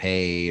wouldn't get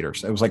paid. Or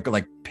it was like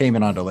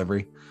payment on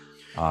delivery.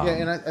 Yeah,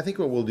 and I think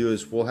what we'll do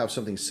is we'll have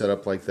something set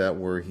up like that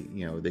where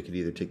they could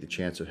either take the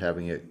chance of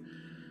having it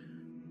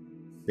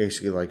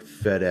basically like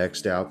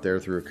FedExed out there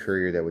through a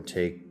courier that would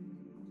take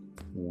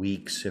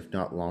weeks, if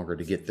not longer,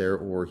 to get there,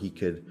 or he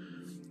could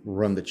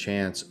run the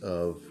chance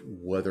of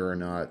whether or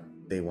not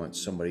they want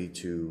somebody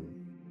to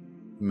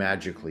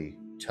magically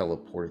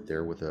teleport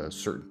there with a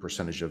certain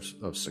percentage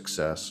of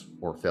success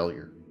or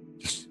failure.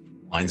 Just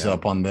lines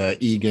up on the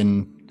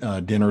Egan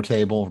dinner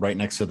table right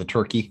next to the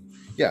turkey.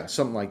 Yeah,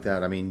 something like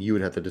that. I mean, you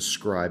would have to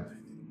describe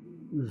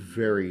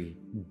very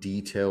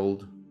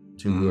detailed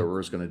to whoever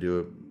is going to do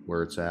it,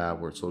 where it's at,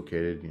 where it's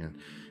located,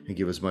 and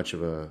give as much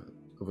of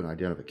an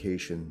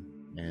identification,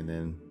 and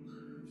then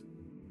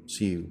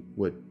see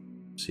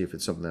if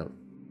it's something that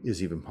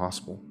is even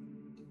possible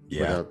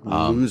without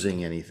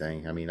losing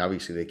anything. I mean,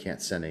 obviously they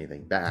can't send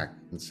anything back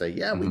and say,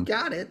 yeah, we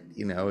got it.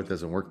 It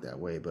doesn't work that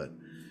way. But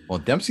well,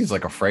 Dempsey's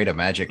like afraid of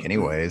magic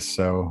anyways,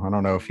 so I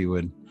don't know if he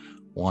would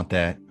want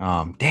that.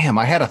 Damn,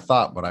 I had a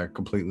thought, but I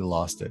completely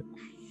lost it.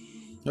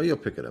 Oh, you'll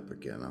pick it up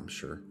again, I'm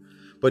sure.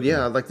 But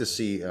yeah, I'd like to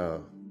see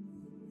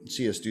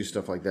us do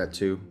stuff like that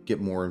too. Get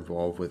more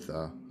involved with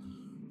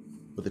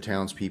the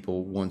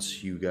townspeople.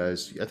 Once you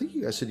guys, I think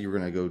you guys said you were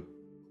going to go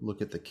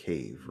look at the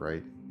cave,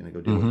 right? Going to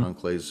go deal with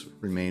Hunclay's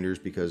remainders,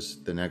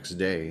 because the next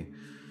day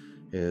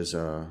is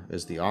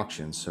the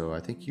auction. So I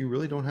think you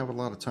really don't have a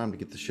lot of time to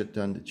get the shit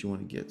done that you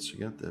want to get. So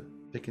you have to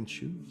pick and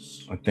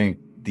choose. I think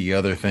the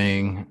other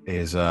thing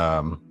is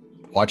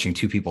watching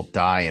two people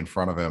die in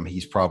front of him.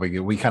 He's probably,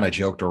 we kind of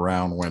joked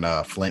around when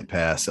Flint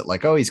passed it,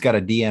 like, oh, he's got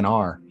a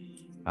DNR.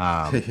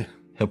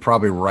 He'll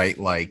probably write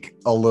like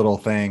a little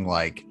thing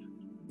like,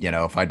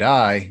 if I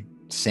die,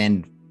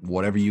 send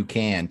whatever you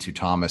can to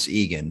Thomas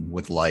Egan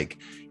with like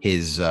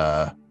his,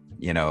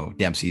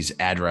 Dempsey's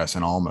address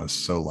and Almas.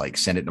 So like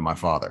send it to my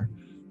father.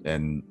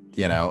 And,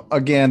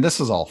 again, this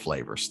is all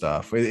flavor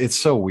stuff. It's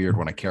so weird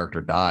when a character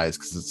dies,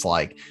 because it's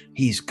like,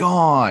 he's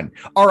gone.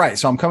 All right.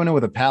 So I'm coming in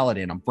with a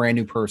paladin. I'm a brand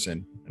new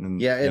person.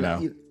 And, yeah.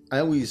 And I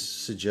always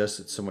suggest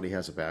that somebody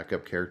has a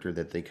backup character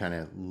that they kind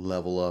of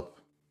level up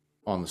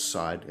on the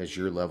side as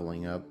you're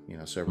leveling up,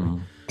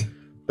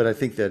 but I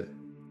think that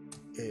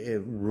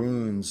it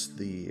ruins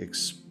the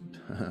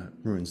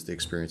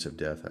experience of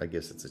death. I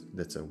guess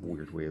that's a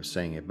weird way of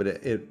saying it, but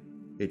it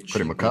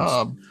pretty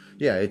macabre.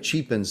 Yeah, it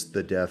cheapens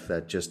the death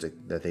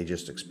that they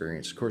just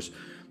experienced. Of course,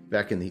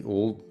 back in the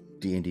old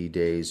D&D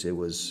days, it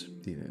was,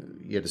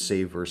 you had to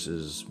save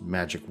versus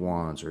magic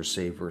wands or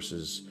save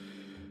versus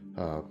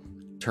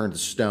turn to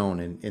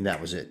stone, and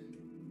that was it.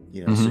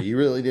 So you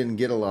really didn't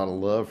get a lot of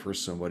love for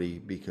somebody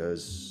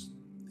because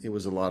it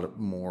was a lot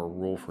more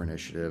roll for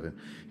initiative,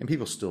 and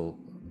people still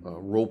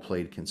role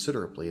played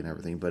considerably and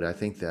everything. But I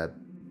think that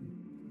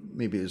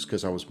maybe it was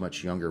because I was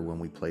much younger when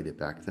we played it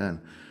back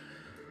then.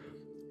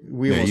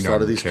 We almost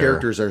thought of these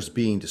characters as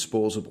being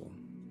disposable.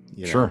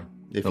 Sure.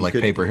 They're like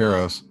paper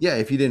heroes. Yeah,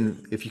 if you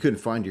couldn't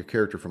find your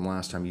character from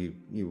last time,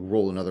 you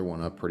roll another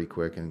one up pretty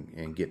quick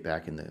and get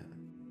back in the.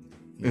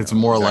 It's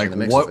more like,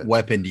 what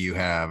weapon do you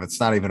have? It's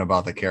not even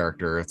about the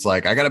character. It's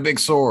like, I got a big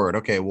sword.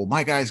 Okay, well,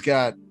 my guy's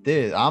got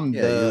this. I'm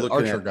the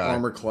archer guy.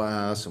 Armor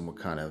class and what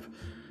kind of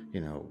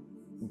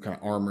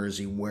armor is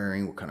he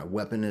wearing? What kind of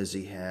weapon does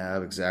he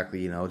have?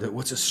 Exactly,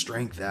 what's his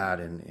strength at,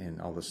 and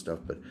all this stuff.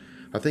 But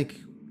I think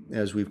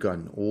as we've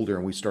gotten older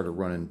and we started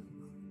running,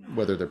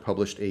 whether they're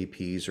published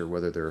APs or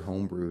whether they're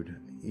homebrewed,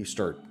 you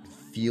start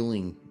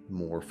feeling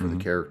more for the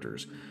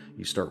characters.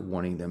 You start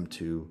wanting them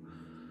to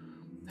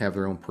have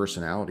their own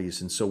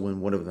personalities, and so when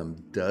one of them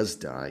does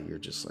die, you're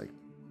just like,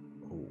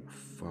 oh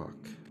fuck,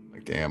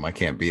 like, damn, I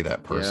can't be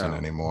that person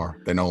anymore.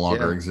 They no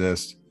longer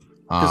exist.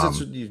 Because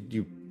that's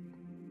you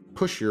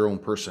push your own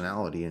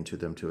personality into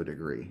them to a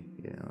degree.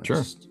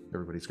 Sure.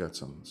 Everybody's got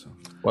something. So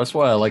that's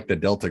why I like the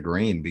Delta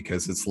Green,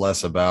 because it's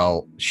less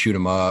about shoot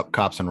 'em up,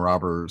 cops and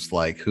robbers,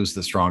 like who's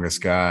the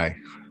strongest guy.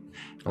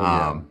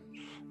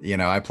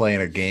 I play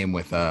in a game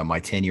with my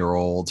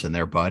 10-year-olds and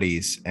their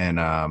buddies, and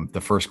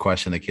the first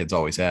question the kids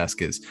always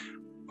ask is,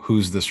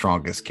 who's the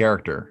strongest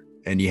character?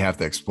 And you have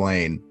to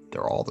explain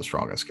they're all the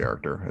strongest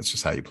character. It's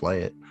just how you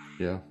play it.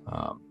 Yeah.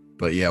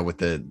 But yeah, with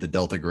the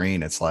Delta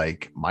Green, it's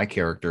like my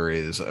character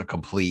is a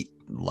complete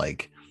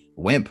like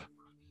wimp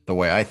the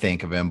way I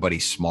think of him, but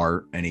he's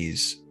smart and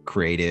he's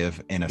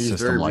creative in a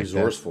system like that. He's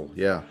very resourceful.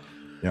 Yeah.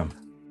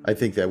 I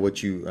think that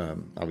what you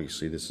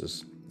obviously this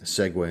is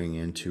segueing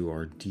into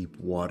our Deep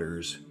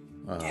Waters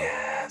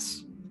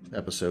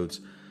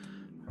episodes.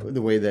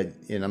 The way that,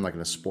 and I'm not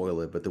going to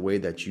spoil it, but the way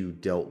that you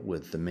dealt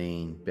with the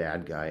main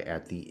bad guy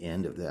at the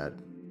end of that,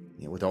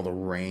 with all the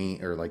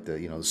rain or like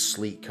the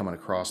sleet coming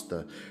across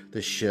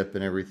the ship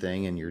and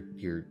everything, and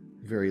you're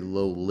very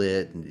low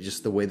lit, and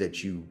just the way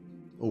that you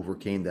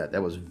overcame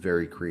that was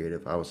very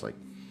creative. I was like,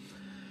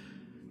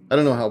 I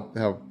don't know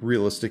how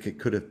realistic it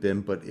could have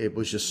been, but it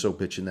was just so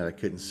bitchin' that I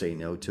couldn't say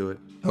no to it.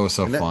 That was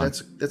so fun.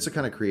 That's the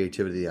kind of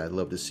creativity I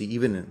love to see,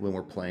 even when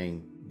we're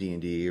playing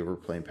D&D or we're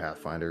playing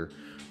Pathfinder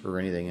or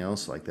anything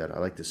else like that. I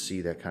like to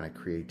see that kind of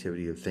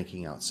creativity of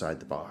thinking outside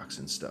the box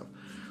and stuff.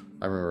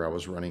 I remember I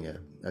was running a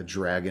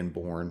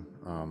Dragonborn.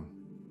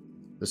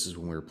 This is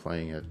when we were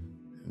playing it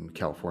in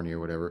California or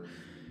whatever,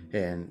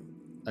 and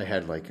I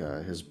had like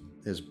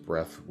his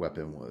breath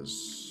weapon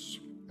was,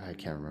 I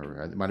can't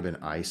remember. It might have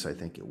been ice, I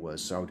think it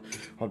was. So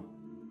I'd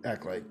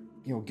act like,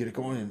 get it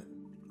going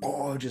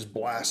and just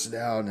blast it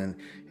out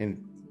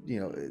and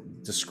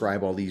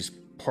describe all these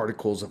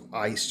particles of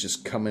ice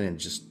just coming and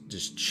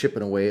just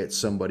chipping away at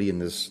somebody in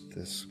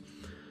this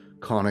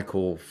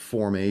conical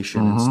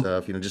formation and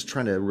stuff, just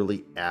trying to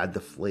really add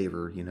the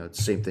flavor.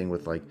 Same thing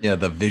with like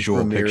the visual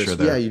Ramirez. picture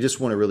there. Yeah, you just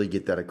want to really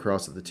get that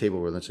across at the table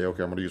where they say,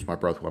 okay, I'm going to use my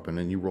breath weapon,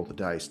 and you roll the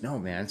dice. No,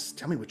 man,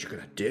 tell me what you're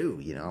going to do.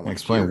 I want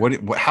explain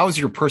how's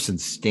your person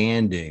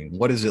standing?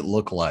 What does it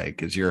look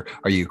like?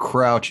 Are you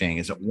crouching?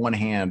 Is it one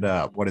hand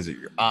up? What is it?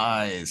 Your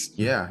eyes?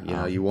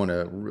 Yeah, you want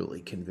to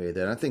really convey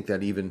that. I think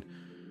that even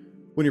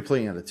when you're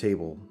playing at a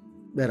table,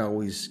 that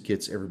always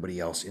gets everybody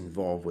else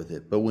involved with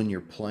it. But when you're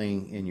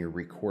playing and you're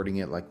recording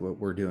it like what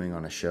we're doing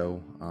on a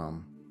show,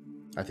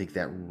 I think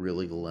that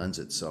really lends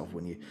itself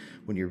when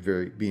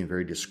you're being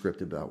very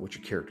descriptive about what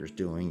your character's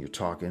doing. You're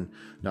talking,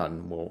 not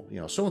in,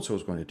 so and so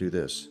is going to do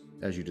this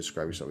as you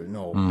describe yourself.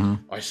 No,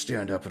 I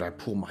stand up and I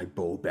pull my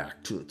bow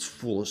back to its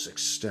fullest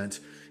extent,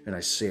 and I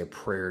say a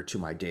prayer to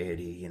my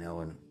deity,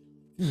 and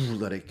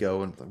let it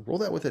go and roll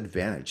that with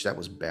advantage. That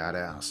was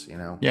badass,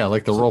 Yeah,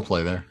 like the role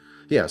play there.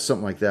 Yeah,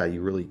 something like that.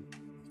 You really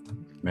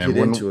get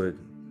into it.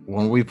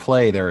 When we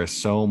play, there is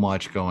so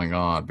much going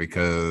on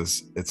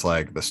because it's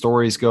like the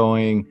story's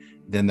going,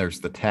 then there's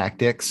the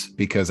tactics,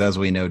 because as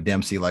we know,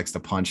 Dempsey likes to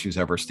punch who's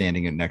ever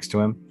standing next to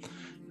him.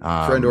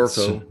 Friend or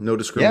foe, no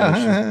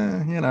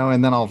discrimination. Yeah,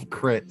 and then I'll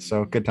crit.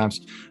 So good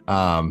times. So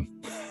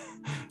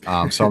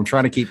I'm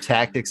trying to keep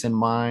tactics in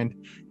mind,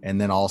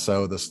 and then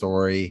also the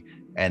story,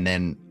 and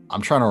then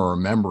I'm trying to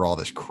remember all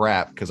this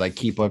crap because I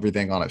keep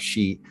everything on a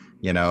sheet.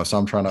 So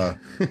I'm trying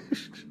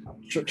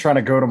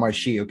to go to my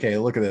sheet. Okay,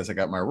 look at this. I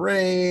got my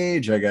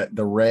rage. I got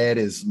the red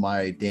is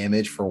my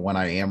damage for when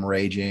I am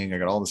raging. I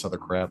got all this other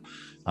crap.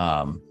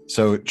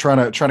 So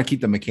trying to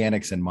keep the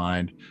mechanics in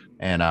mind,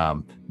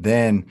 and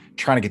then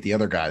trying to get the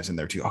other guys in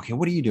there too. Okay,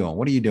 what are you doing?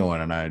 What are you doing?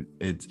 And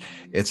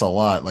it's a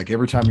lot. Like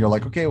every time you're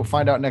like, okay, we'll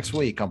find out next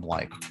week. I'm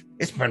like,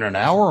 it's been an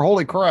hour.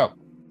 Holy crap.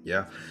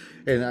 Yeah,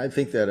 and I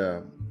think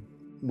that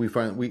we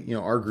find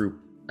our group.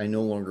 I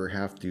no longer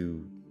have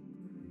to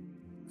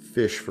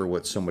fish for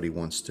what somebody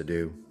wants to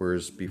do,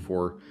 whereas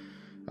before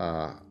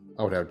I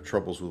I would have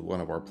troubles with one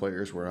of our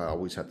players where I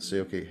always have to say,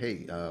 okay,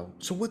 hey,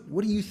 so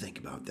what do you think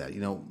about that?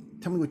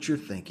 Tell me what you're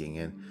thinking.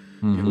 And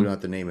we don't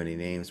have to name any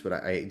names, but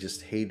I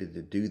just hated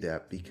to do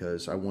that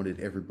because I wanted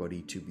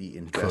everybody to be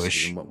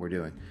invested in what we're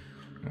doing.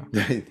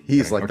 Yeah.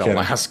 He's like the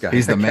last guy.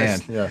 He's the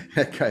man. Yeah,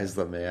 that guy's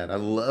the man. I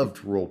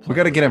loved role playing. We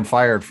got to get him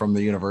fired from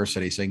the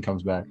university so he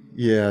comes back.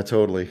 Yeah,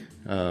 totally.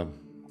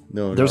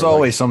 There's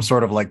always some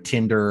sort of like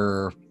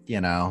Tinder,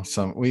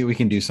 we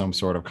can do some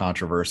sort of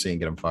controversy and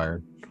get him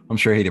fired. I'm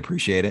sure he'd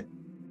appreciate it.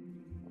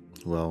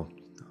 Well,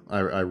 I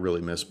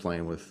really miss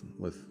playing with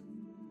him.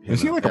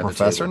 Is he like a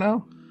professor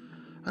now?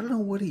 I don't know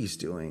what he's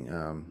doing.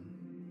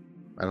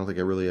 I don't think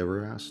I really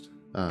ever asked.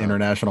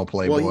 International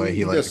Playboy. Well,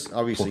 he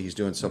obviously he's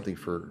doing something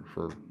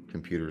for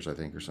computers, I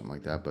think, or something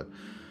like that. But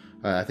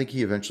I think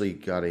he eventually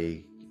got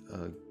a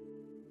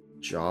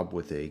job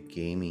with a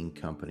gaming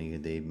company,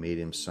 and they made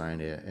him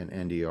sign an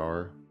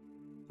NDR.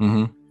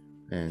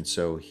 Mm-hmm. And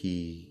so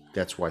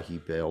that's why he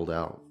bailed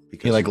out.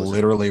 Because he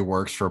literally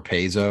works for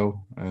Paizo,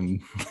 and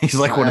he's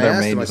like one of their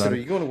main. I said, "Are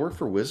you going to work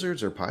for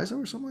Wizards or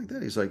Paizo or something like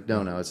that?" He's like,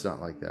 "No, it's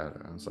not like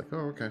that." I was like,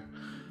 "Oh, okay."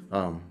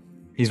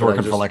 He's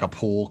working for like a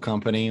pool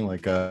company,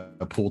 like a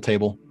pool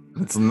table.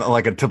 It's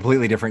like a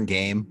completely different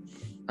game.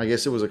 I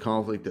guess it was a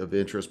conflict of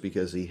interest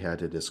because he had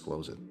to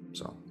disclose it.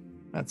 So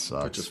that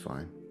sucks. Which is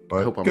fine.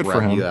 But I hope I'm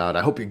ratting you out.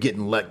 I hope you're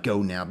getting let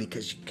go now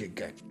because you could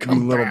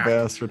come little back.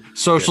 Bastard.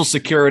 Social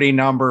security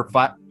number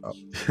 5.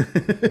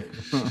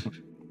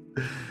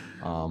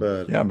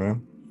 But, yeah,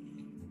 man.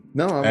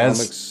 No, I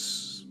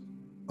was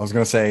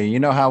gonna say,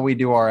 how we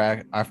do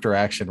our after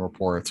action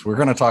reports. We're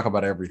gonna talk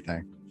about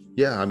everything.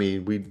 Yeah, I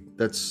mean,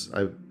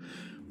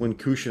 when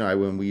Kush and I,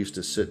 when we used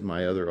to sit in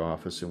my other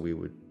office and we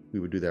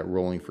would do that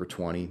rolling for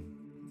 20,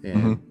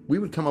 and we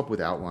would come up with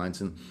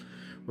outlines, and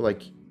we're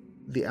like,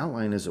 the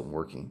outline isn't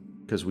working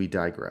because we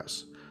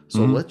digress.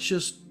 So let's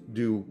just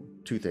do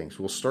two things.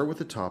 We'll start with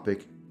the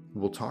topic.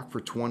 We'll talk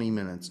for 20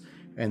 minutes.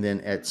 And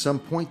then at some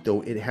point,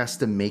 though, it has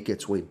to make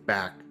its way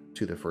back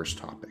to the first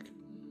topic.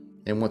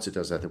 And once it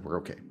does that, then we're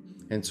okay.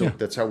 And so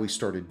that's how we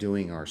started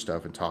doing our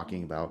stuff and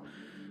talking about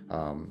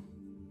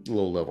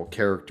low-level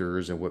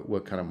characters and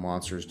what kind of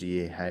monsters do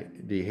you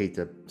hate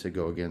to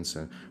go against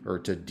or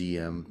to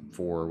DM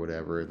for or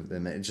whatever. And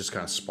then it just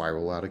kind of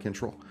spiral out of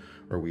control.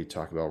 Or we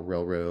talk about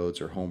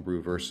railroads or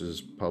homebrew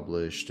versus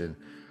published and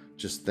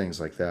just things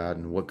like that.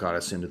 And what got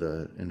us into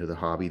the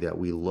hobby that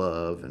we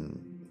love.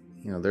 And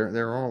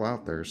they're all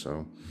out there,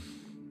 so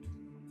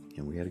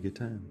we had a good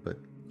time. But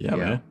yeah,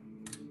 man.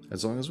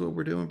 As long as what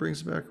we're doing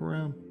brings it back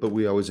around. But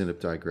we always end up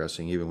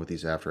digressing, even with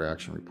these after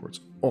action reports,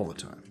 all the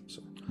time.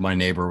 So my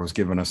neighbor was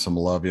giving us some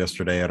love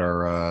yesterday at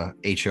our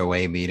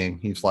HOA meeting.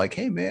 He's like,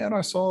 "Hey man,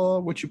 I saw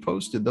what you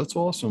posted. That's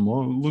awesome.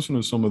 I'll listen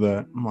to some of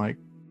that." I'm like,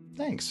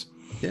 "Thanks."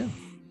 Yeah.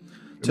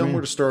 Tell them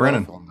where to start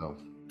off on, though.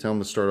 Tell them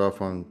to start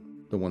off on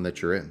the one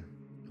that you're in,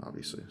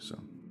 obviously. So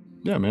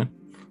yeah, man.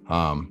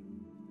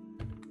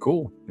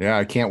 Cool. Yeah,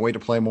 I can't wait to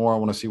play more. I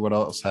want to see what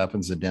else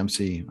happens at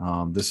Dempsey.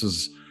 This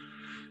is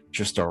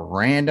just a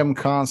random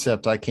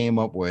concept I came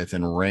up with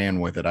and ran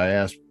with it. I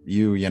asked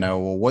you,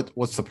 well,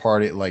 what's the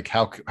party like?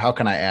 How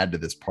can I add to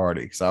this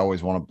party? Because I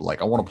always want to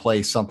I want to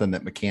play something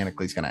that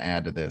mechanically is going to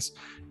add to this.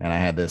 And I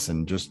had this,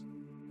 and just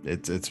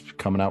it's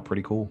coming out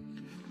pretty cool.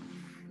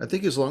 I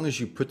think as long as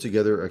you put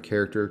together a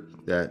character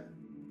that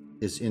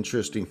is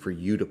interesting for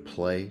you to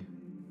play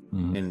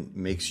and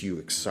makes you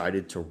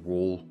excited to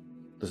roll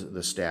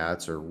the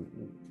stats or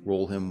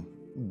roll him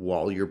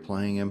while you're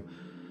playing him,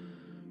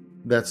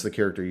 that's the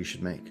character you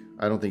should make.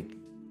 I don't think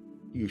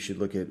you should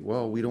look at,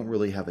 we don't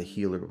really have a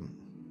healer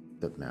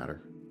that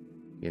matter.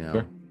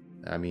 Sure.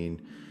 I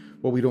mean,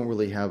 we don't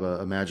really have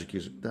a magic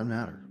user. Doesn't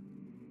matter.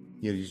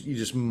 You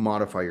just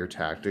modify your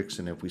tactics,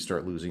 and if we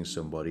start losing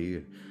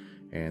somebody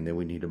and then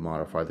we need to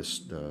modify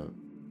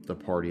the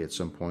party at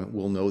some point,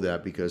 we'll know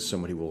that because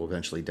somebody will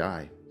eventually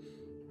die.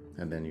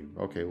 And then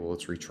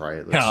let's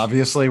retry it.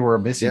 Obviously we're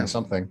missing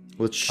something.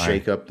 Let's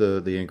shake up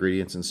the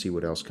ingredients and see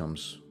what else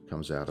comes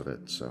out of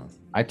it. So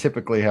I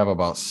typically have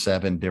about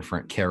 7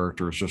 different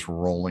characters just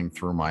rolling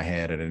through my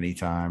head at any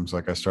time.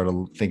 So I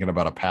started thinking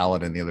about a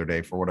paladin the other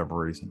day for whatever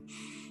reason.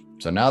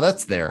 So now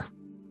that's there.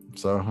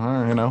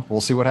 So, we'll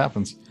see what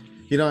happens.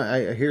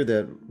 I hear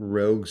that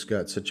Rogue's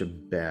got such a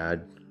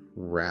bad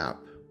rap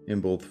in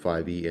both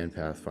 5e and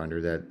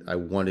Pathfinder that I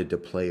wanted to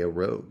play a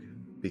Rogue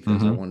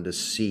because I wanted to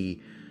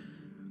see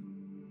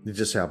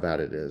just how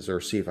bad it is,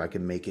 or see if I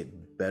can make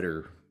it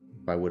better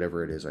by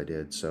whatever it is I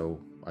did. So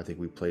I think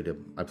I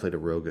played a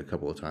Rogue a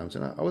couple of times,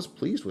 and I was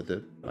pleased with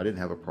it. I didn't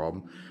have a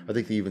problem. I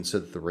think they even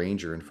said that the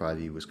Ranger in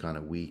 5e was kind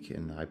of weak,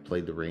 and I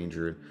played the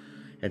Ranger,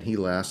 and he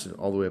lasted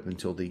all the way up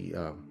until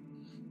the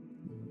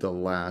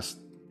last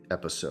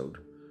episode.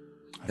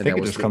 I think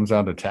it just comes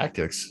down to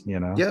tactics,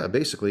 Yeah,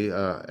 basically.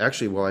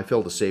 Actually, I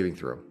failed a saving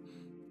throw.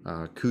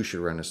 Kush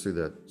ran us through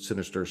the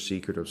Sinister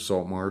Secret of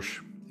Saltmarsh.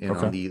 And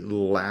on the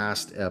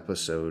last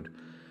episode,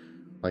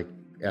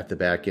 at the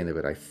back end of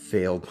it, I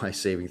failed my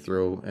saving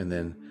throw, and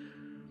then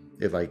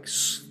it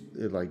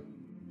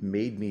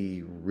made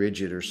me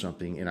rigid or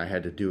something, and I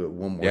had to do it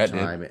one more Yeah,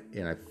 time,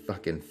 and I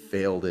fucking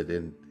failed it,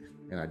 and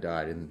I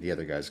died, and the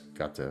other guys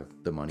got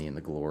the money and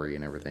the glory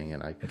and everything,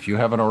 and I If you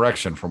have an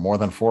erection for more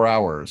than 4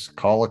 hours,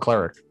 call a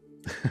cleric.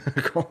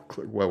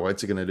 well,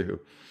 what's he gonna do?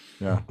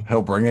 Yeah,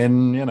 he'll bring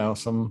in,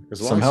 some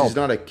As long as help. he's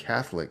not a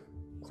Catholic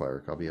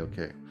cleric, I'll be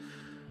okay.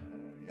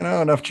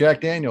 Enough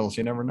Jack Daniels,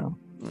 you never know.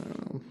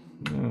 Well,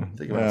 Yeah, I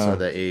think I'm outside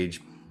that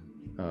age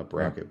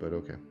bracket, but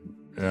okay.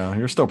 yeah,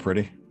 you're still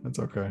pretty. That's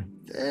okay.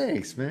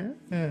 Thanks, man.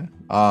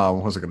 Yeah.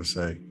 What was I gonna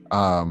say?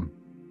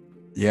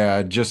 Yeah,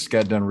 I just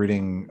got done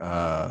reading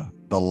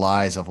The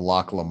Lies of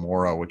Locke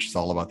Lamora, which is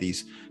all about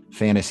these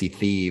fantasy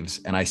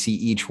thieves, and I see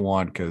each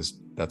one, because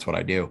that's what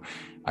I do.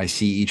 I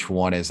see each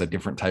one as a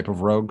different type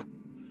of rogue.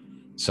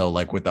 So,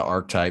 like with the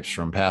archetypes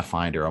from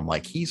Pathfinder, I'm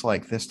like, he's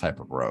like this type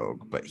of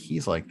rogue, but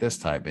he's like this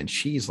type, and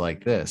she's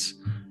like this.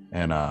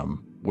 And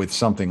with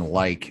something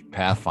like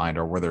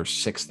Pathfinder, where there's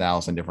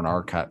 6,000 different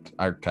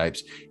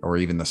archetypes, or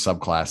even the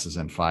subclasses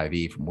in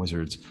 5e from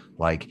Wizards,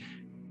 like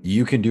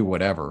you can do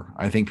whatever.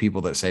 I think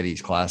people that say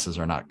these classes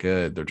are not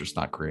good, they're just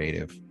not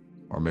creative,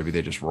 or maybe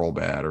they just roll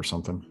bad or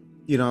something.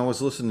 I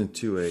was listening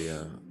to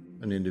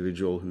an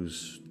individual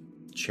whose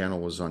channel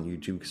was on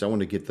YouTube because I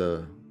wanted to get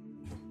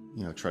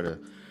try to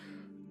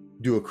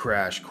do a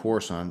crash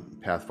course on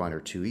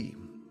Pathfinder 2e,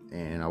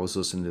 and I was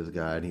listening to the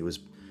guy, and he was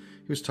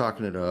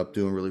talking it up,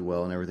 doing really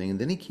well and everything, and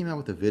then he came out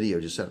with a video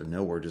just out of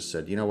nowhere, just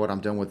said, you know what,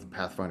 I'm done with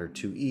Pathfinder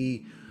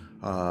 2e.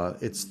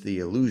 It's the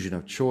illusion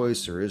of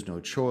choice. There is no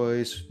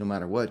choice. No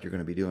matter what, you're going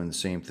to be doing the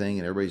same thing,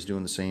 and everybody's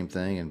doing the same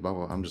thing, and blah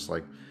blah. I'm just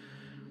like,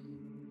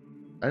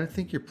 I don't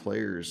think your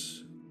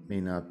players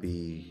may not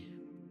be.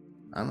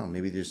 I don't know.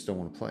 Maybe they just don't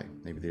want to play.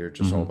 Maybe they're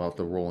just all about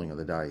the rolling of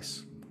the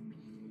dice.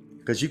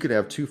 Because you could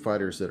have two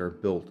fighters that are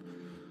built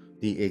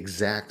the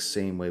exact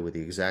same way with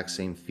the exact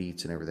same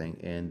feats and everything,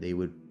 and they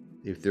would,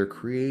 if they're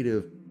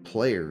creative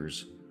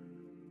players,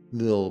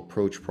 they'll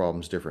approach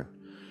problems different.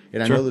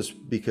 And Sure. I know this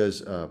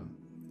because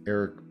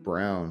Eric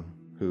Brown,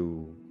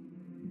 who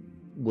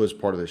was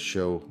part of the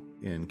show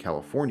in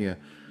California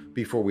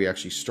before we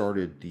actually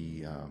started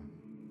the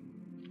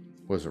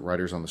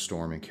Riders on the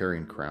Storm and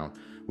Carrion Crown,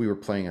 we were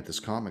playing at this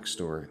comic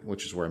store,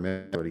 which is where I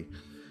met everybody,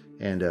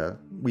 and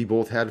we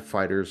both had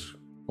fighters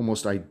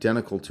almost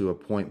identical to a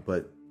point,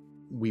 but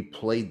we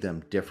played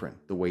them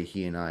different the way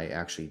he and I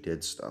actually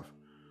did stuff,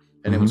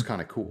 and it was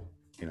kind of cool.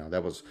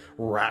 That was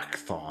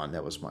Rackthon.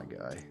 That was my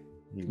guy.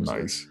 He was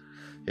Nice.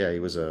 he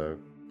was a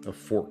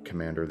fort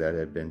commander that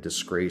had been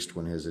disgraced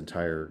when his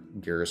entire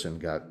garrison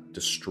got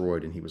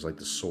destroyed, and he was like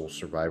the sole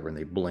survivor, and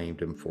they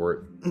blamed him for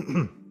it.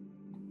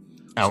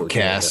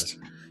 Outcast.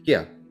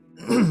 Yeah.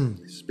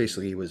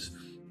 Basically, he was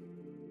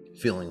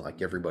feeling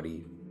like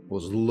everybody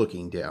was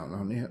looking down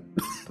on him.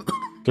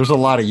 There's a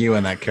lot of you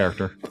in that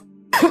character.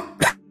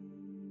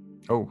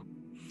 Oh.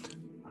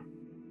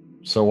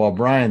 So while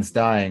Brian's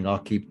dying, I'll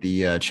keep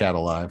the chat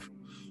alive.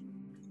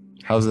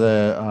 How's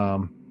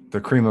the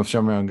cream of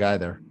some young guy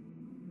there?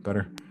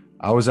 Better.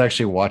 I was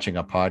actually watching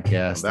a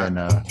podcast, and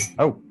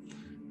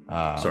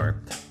Sorry,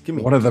 give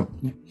me one of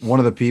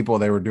the people,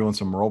 they were doing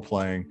some role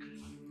playing,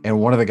 and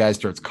one of the guys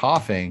starts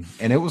coughing,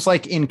 and it was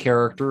like in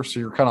character, so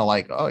you're kind of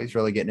like, oh, he's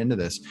really getting into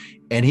this,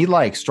 and he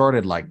like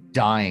started like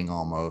dying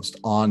almost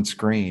on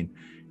screen,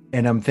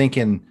 and I'm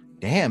thinking,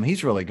 damn,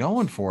 he's really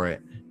going for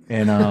it.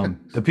 And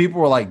the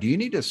people were like, do you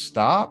need to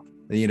stop?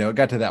 It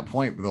got to that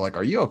point where they're like,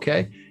 are you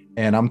okay?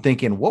 And I'm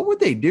thinking, what would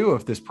they do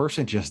if this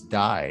person just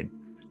died?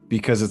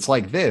 Because it's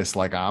like this,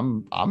 like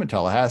I'm in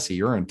Tallahassee,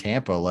 you're in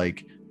Tampa,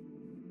 like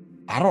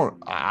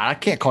I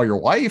can't call your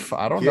wife.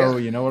 I don't know.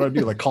 You know what I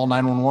do? Like call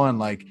 911.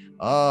 Like,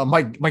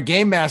 my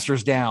game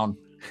master's down.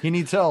 He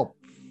needs help.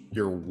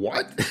 Your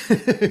what?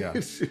 Yeah.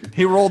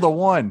 He rolled a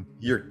 1.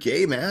 Your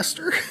gay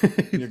master?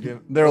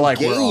 They're like,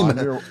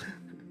 game.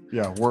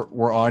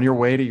 we're on your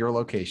way to your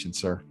location,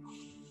 sir.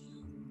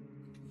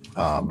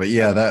 But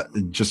yeah, that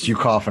just you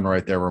coughing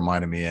right there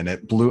reminded me, and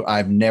it blew.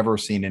 I've never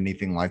seen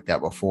anything like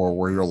that before,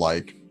 where you're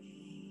like,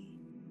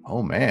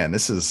 oh man,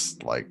 this is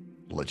like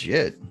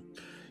legit.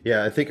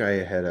 Yeah, I think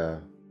I had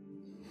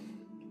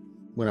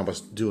when I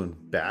was doing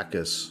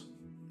Bacchus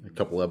a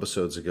couple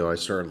episodes ago, I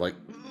started like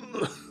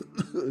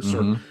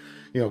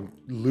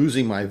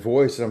losing my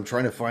voice, and I'm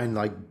trying to find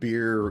like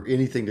beer or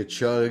anything to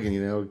chug,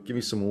 and give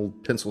me some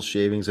old pencil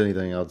shavings,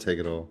 anything, I'll take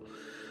it all.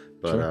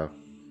 But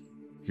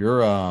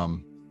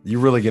you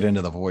really get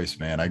into the voice,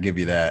 man. I give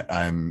you that.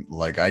 I'm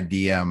like, I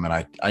DM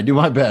and I do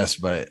my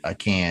best, but I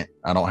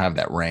don't have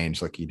that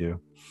range like you do.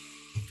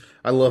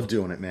 I love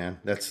doing it, man.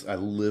 I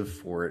live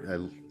for it.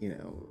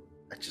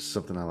 It's just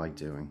something I like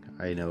doing.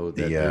 I know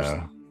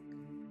that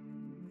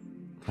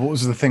what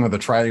was the thing with the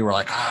trident? You were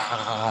like,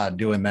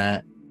 doing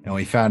that. And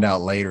we found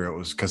out later it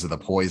was because of the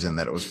poison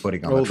that it was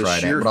putting on the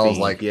trident. But I was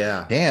like,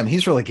 yeah, damn,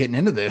 he's really getting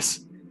into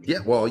this. Yeah.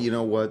 Well, you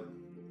know what?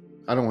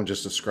 I don't want to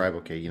just describe,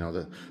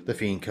 the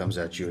fiend comes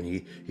at you,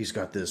 and he's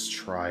got this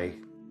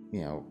trident,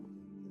 and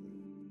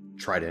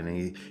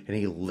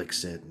he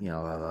licks it,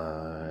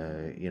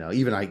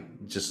 even I,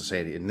 just to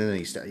say it, and then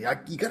you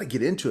got to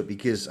get into it,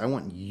 because I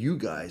want you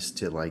guys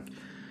to like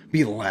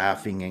be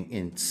laughing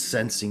and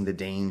sensing the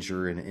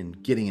danger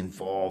and getting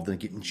involved and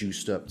getting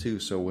juiced up too.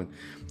 So when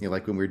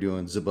like when we were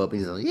doing Zabub,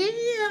 he's like,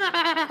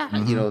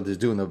 yeah, just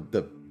doing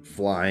the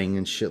flying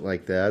and shit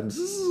like that.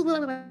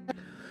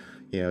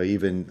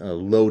 Even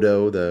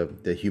Lodo,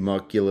 the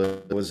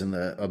homuncula was in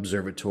the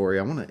observatory.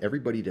 I want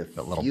everybody to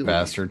that little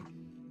bastard.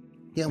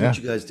 Yeah, I want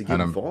you guys to get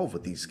involved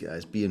with these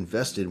guys. Be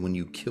invested when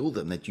you kill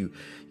them. That you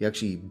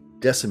actually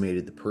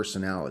decimated the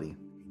personality,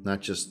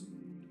 not just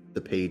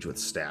the page with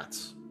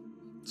stats.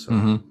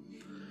 So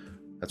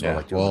that's why I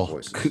like doing the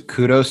voices.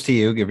 Kudos to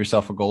you. Give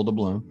yourself a gold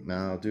doubloon. No,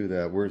 I'll do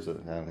that. Where's it?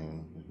 I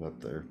haven't even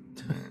up there.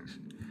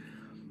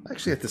 I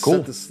actually have to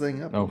set this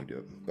thing up when we do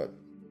it. But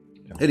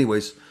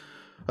anyways,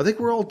 I think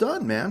we're all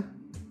done, man.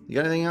 You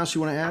got anything else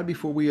you want to add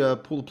before we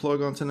pull the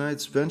plug on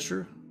tonight's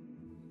venture?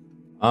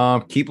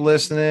 Keep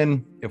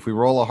listening. If we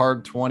roll a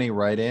hard 20,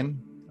 right in.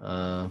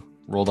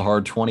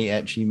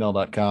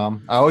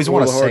 rollthehard20@gmail.com. I always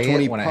want to say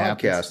it when it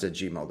happens.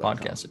 Podcast@gmail.com.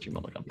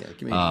 Podcast@gmail.com. Yeah,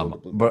 give me a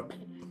but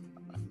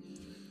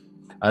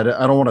I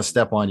don't want to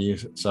step on you,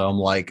 so I'm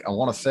like, I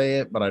want to say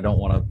it, but I don't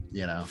want to,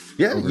 Yeah,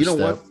 you know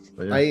what?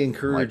 I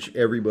encourage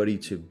everybody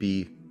to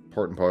be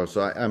part and parcel.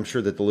 So I'm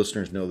sure that the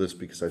listeners know this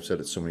because I've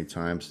said it so many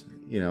times.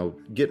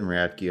 Getting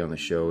Radke on the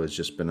show has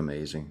just been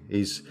amazing.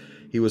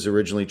 He was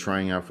originally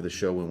trying out for the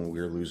show when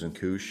we were losing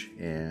Koosh,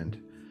 and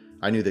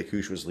I knew that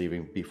Koosh was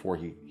leaving before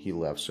he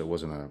left, so it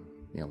wasn't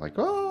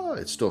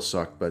it still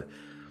sucked, but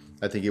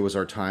I think it was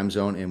our time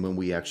zone, and when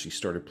we actually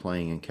started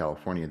playing in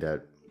California,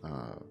 that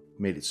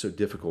made it so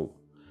difficult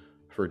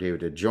for David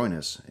to join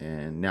us.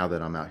 And now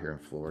that I'm out here in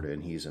Florida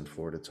and he's in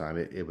Florida time,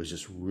 it was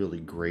just really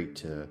great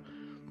to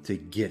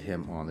get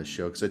him on the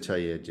show, because I tell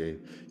you, Jay,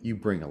 you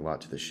bring a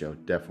lot to the show.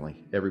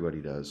 Definitely, everybody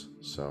does.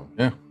 So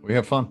yeah, we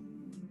have fun.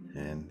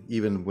 And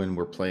even when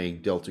we're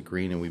playing Delta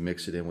Green and we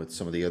mix it in with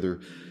some of the other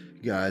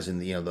guys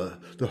and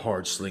the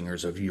hard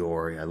slingers of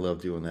Yori, I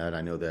love doing that. I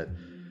know that,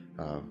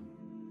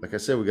 like I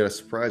said, we got a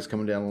surprise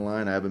coming down the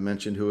line. I haven't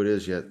mentioned who it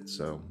is yet,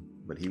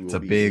 but he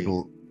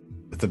will.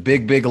 It's a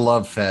big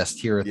love fest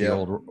here at the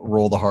old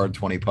Roll the Hard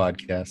 20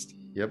 podcast.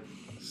 Yep.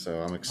 So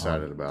I'm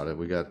excited about it.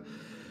 We got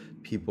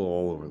people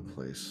all over the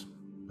place.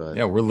 But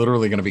yeah, we're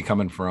literally going to be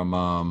coming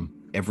from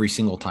every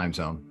single time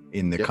zone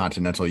in the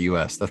continental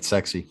U.S. That's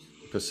sexy.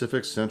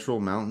 Pacific, Central,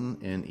 Mountain,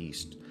 and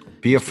East.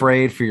 Be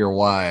afraid for your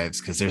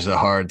wives, because there's a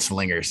hard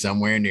slinger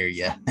somewhere near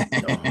you.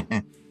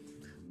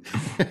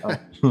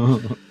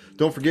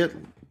 Don't forget,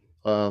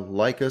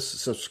 like us,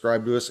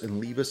 subscribe to us, and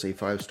leave us a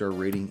 5-star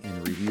rating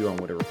and review on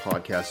whatever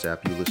podcast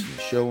app you listen to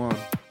the show on.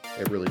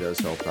 It really does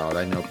help out.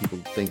 I know people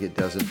think it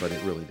doesn't, but it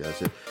really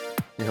does. It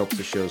helps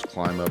the shows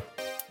climb up,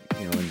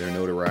 in their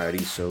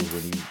notoriety. So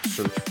when you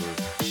search for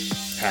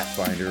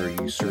Pathfinder, or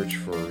you search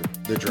for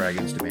the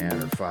Dragon's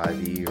Demand or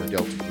 5e or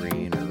Delta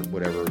Green or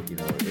whatever,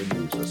 it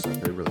moves us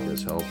up. It really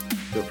does help.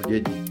 Don't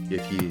forget,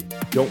 if you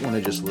don't want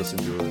to just listen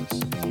to us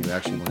and you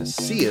actually want to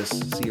see us,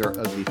 see our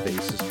ugly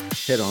faces,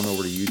 head on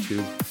over to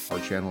YouTube. Our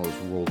channel is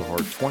Roll the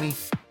Hard 20.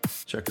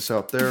 Check us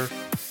out there,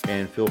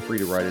 and feel free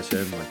to write us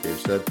in, like Dave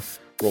said,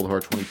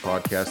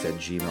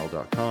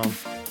 rollthehard20podcast@gmail.com.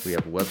 We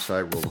have a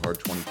website,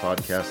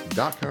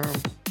 rollthehard20podcast.com.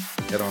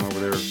 Head on over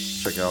there,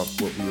 check out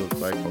what we look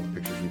like, all the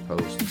pictures we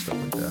post and stuff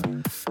like that.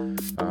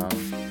 I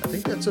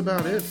think that's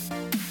about it.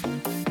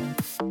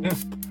 Yeah.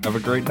 Have a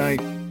great night.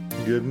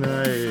 Good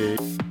night.